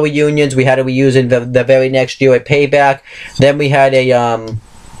couple of reunions. We had a reunion the very next year at Payback. Then we had a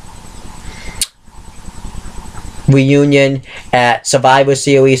reunion at Survivor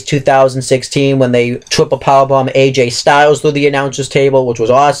Series 2016 when they triple powerbomb AJ Styles through the announcers table, which was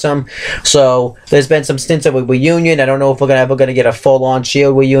awesome. So there's been some stints of a reunion. I don't know if we're ever going to get a full-on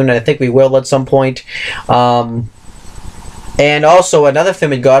Shield reunion. I think we will at some point. And also another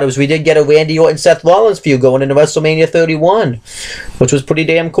thing we got was we did get a Randy Orton Seth Rollins feud going into WrestleMania 31, which was pretty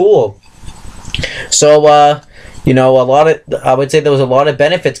damn cool. So you know, I would say there was a lot of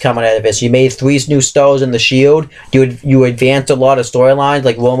benefits coming out of this. You made 3 new stars in the Shield. You advanced a lot of storylines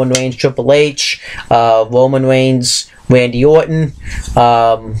like Roman Reigns, Triple H, Roman Reigns, Randy Orton,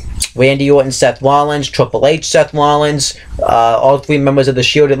 Seth Rollins, Triple H, Seth Rollins. All 3 members of the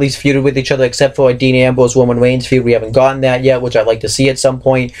Shield at least feuded with each other, except for a Dean Ambrose, Roman Reigns feud. We haven't gotten that yet, which I'd like to see at some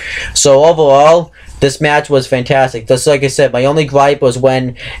point. So overall, this match was fantastic. Just like I said, my only gripe was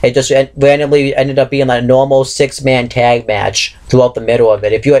when it just randomly ended up being like a normal 6-man tag match throughout the middle of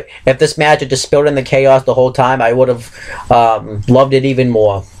it. If this match had just spilled in the chaos the whole time, I would have loved it even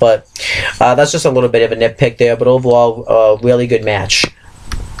more. But that's just a little bit of a nitpick there. But overall, a really good match.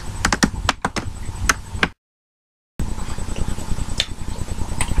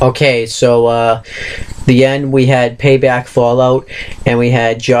 Okay, so the end we had Payback Fallout, and we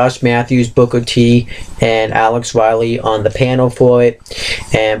had Josh Matthews, Booker T, and Alex Riley on the panel for it,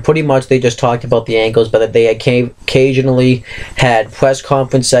 and pretty much they just talked about the angles, but they occasionally had press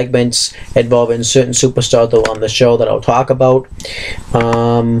conference segments involving certain superstars that were on the show that I'll talk about.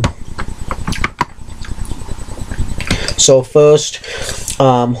 So first,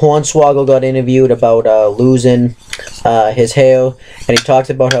 Hornswoggle got interviewed about losing his hair, and he talks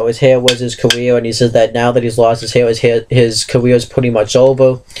about how his hair was his career, and he says that now that he's lost his hair, his career is pretty much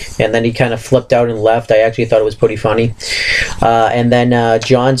over, and then he kind of flipped out and left. I actually thought it was pretty funny. And then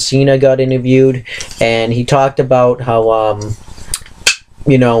John Cena got interviewed, and he talked about how,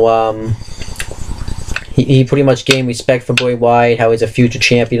 he pretty much gained respect for Bray Wyatt, how he's a future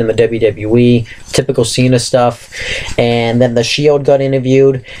champion in the WWE, typical Cena stuff. And then the Shield got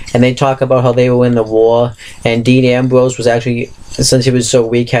interviewed, and they talk about how they were in the war, and Dean Ambrose was actually, since he was so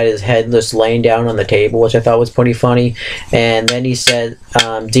weak, had his head just laying down on the table, which I thought was pretty funny. And then he said,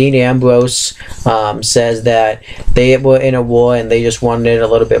 Dean Ambrose says that they were in a war and they just wanted it a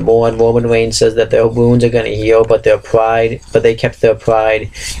little bit more, and Roman Reigns says that their wounds are going to heal, but they kept their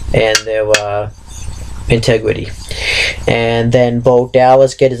pride and their integrity. And then Bo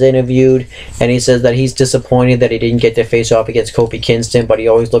Dallas gets interviewed, and he says that he's disappointed that he didn't get to face off against Kofi Kingston, but he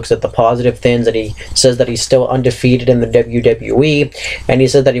always looks at the positive things, and he says that he's still undefeated in the WWE, and he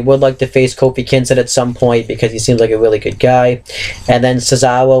said that he would like to face Kofi Kingston at some point because he seems like a really good guy. And then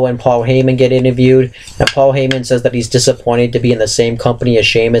Cesaro and Paul Heyman get interviewed, and Paul Heyman says that he's disappointed to be in the same company as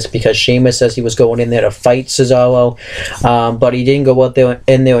Sheamus, because Sheamus says he was going in there to fight Cesaro, but he didn't go out there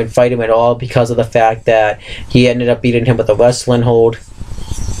in there and fight him at all because of the fact that he ended up beating him with a wrestling hold.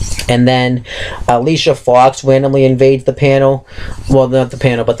 And then Alicia Fox randomly invades the panel. Well, not the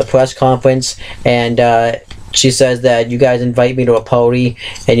panel, but the press conference. And she says that you guys invite me to a party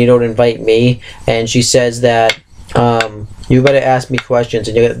and you don't invite me. And she says that you better ask me questions,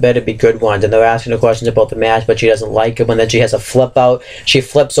 and you better be good ones. And they're asking her questions about the match, but she doesn't like them. And then she has a flip out. She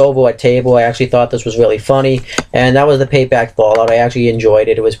flips over a table. I actually thought this was really funny. And that was the Payback Fallout. I actually enjoyed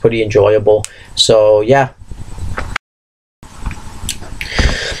it. It was pretty enjoyable. So, yeah.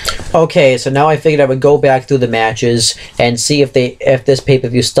 Okay, so now I figured I would go back through the matches and see if this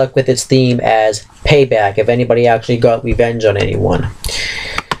pay-per-view stuck with its theme as Payback, if anybody actually got revenge on anyone.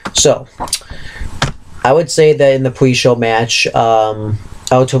 So, I would say that in the pre-show match, El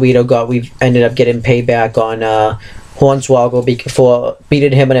Torito ended up getting payback on Hornswoggle for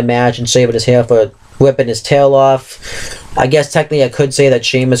beating him in a match and saving his hair for whipping his tail off. I guess technically I could say that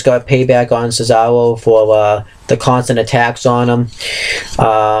Sheamus got payback on Cesaro for the constant attacks on him.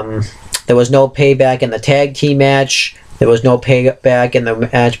 There was no payback in the tag team match. There was no payback in the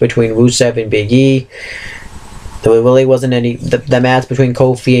match between Rusev and Big E. There really wasn't any. The match between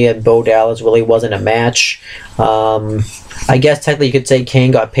Kofi and Bo Dallas really wasn't a match. I guess technically you could say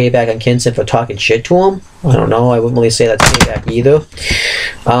Kane got payback on Kingston for talking shit to him. I don't know. I wouldn't really say that's payback either.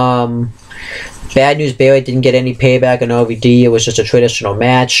 Bad News Barrett didn't get any payback on RVD. It was just a traditional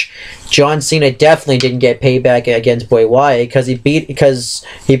match. John Cena definitely didn't get payback against Bray Wyatt because he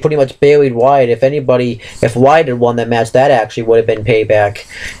pretty much buried Wyatt. If Wyatt had won that match, that actually would have been payback.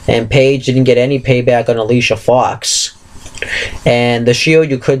 And Paige didn't get any payback on Alicia Fox. And the Shield,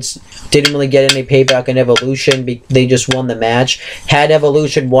 didn't really get any payback on Evolution. They just won the match. Had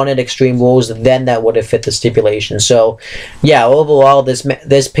Evolution won at Extreme Rules, then that would have fit the stipulation. So, yeah, overall,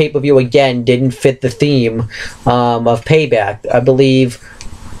 this pay-per-view, again, didn't fit the theme of Payback. I believe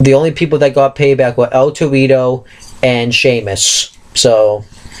the only people that got payback were El Torito and Sheamus. So,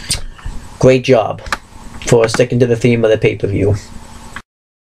 great job for sticking to the theme of the pay-per-view.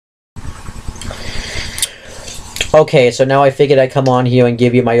 Okay, so now I figured I'd come on here and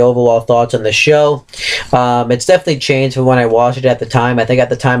give you my overall thoughts on the show. It's definitely changed from when I watched it at the time. I think at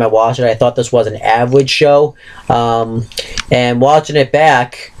the time I watched it, I thought this was an average show. And watching it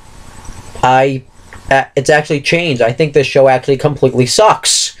back, it's actually changed. I think this show actually completely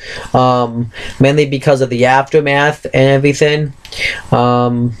sucks. Mainly because of the aftermath and everything.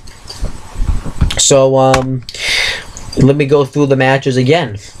 Let me go through the matches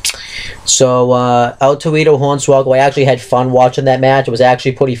again. So, El Torito, Hornswoggle, I actually had fun watching that match. It was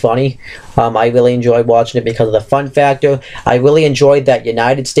actually pretty funny. I really enjoyed watching it because of the fun factor. I really enjoyed that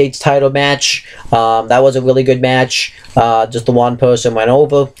United States title match. That was a really good match. Just the one person went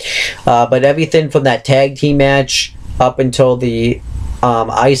over. But everything from that tag team match up until the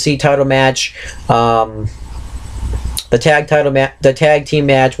IC title match, the tag team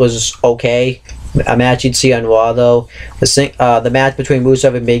match was okay. A match you'd see on Raw, though. The match between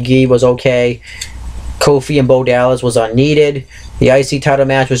Rusev and Big E was okay. Kofi and Bo Dallas was unneeded. The IC title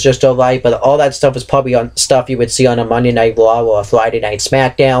match was just alright, but all that stuff is probably on stuff you would see on a Monday Night Raw or a Friday Night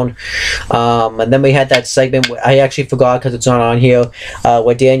SmackDown. And then we had that segment where I actually forgot because it's not on here,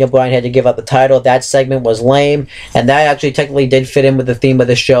 where Daniel Bryan had to give up the title. That segment was lame, and that actually technically did fit in with the theme of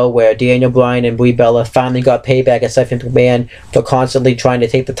the show, where Daniel Bryan and Brie Bella finally got payback at Stephanie McMahon for constantly trying to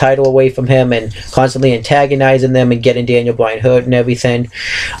take the title away from him and constantly antagonizing them and getting Daniel Bryan hurt and everything.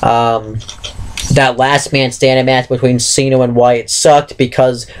 That last man standing match between Cena and Wyatt sucked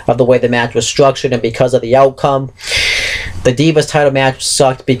because of the way the match was structured and because of the outcome. The Divas title match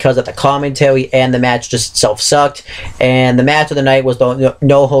sucked because of the commentary, and the match just itself sucked. And the match of the night was the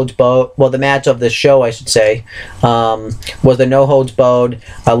no holds barred, well, the match of the show, I should say, was the no holds barred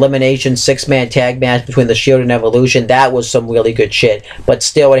elimination 6-man tag match between the Shield and Evolution. That was some really good shit, but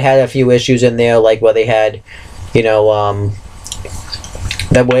still it had a few issues in there, like where they had, you know,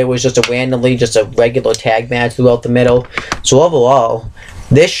 that way it was just a regular tag match throughout the middle. So overall,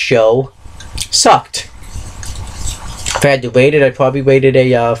 this show sucked. If I had to rate it, I'd probably rate it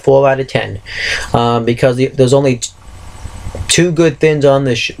a 4 out of 10. Because there's only 2 good things on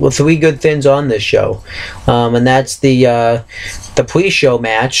this, 3 good things on this show. And that's the pre-show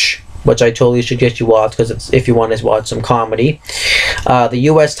match, which I totally suggest you watch because it's if you want to watch some comedy. The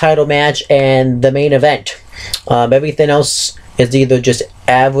U.S. title match and the main event. Everything else is either just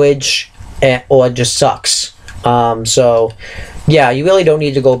average or just sucks. So, yeah, you really don't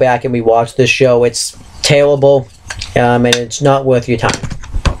need to go back and rewatch this show. It's terrible, and it's not worth your time.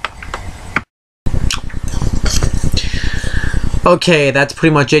 Okay, that's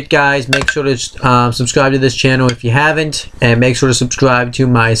pretty much it, guys. Make sure to subscribe to this channel if you haven't, and make sure to subscribe to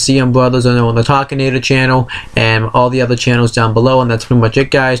my CM Brothers on the Talkinator channel and all the other channels down below. And that's pretty much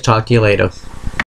it, guys. Talk to you later.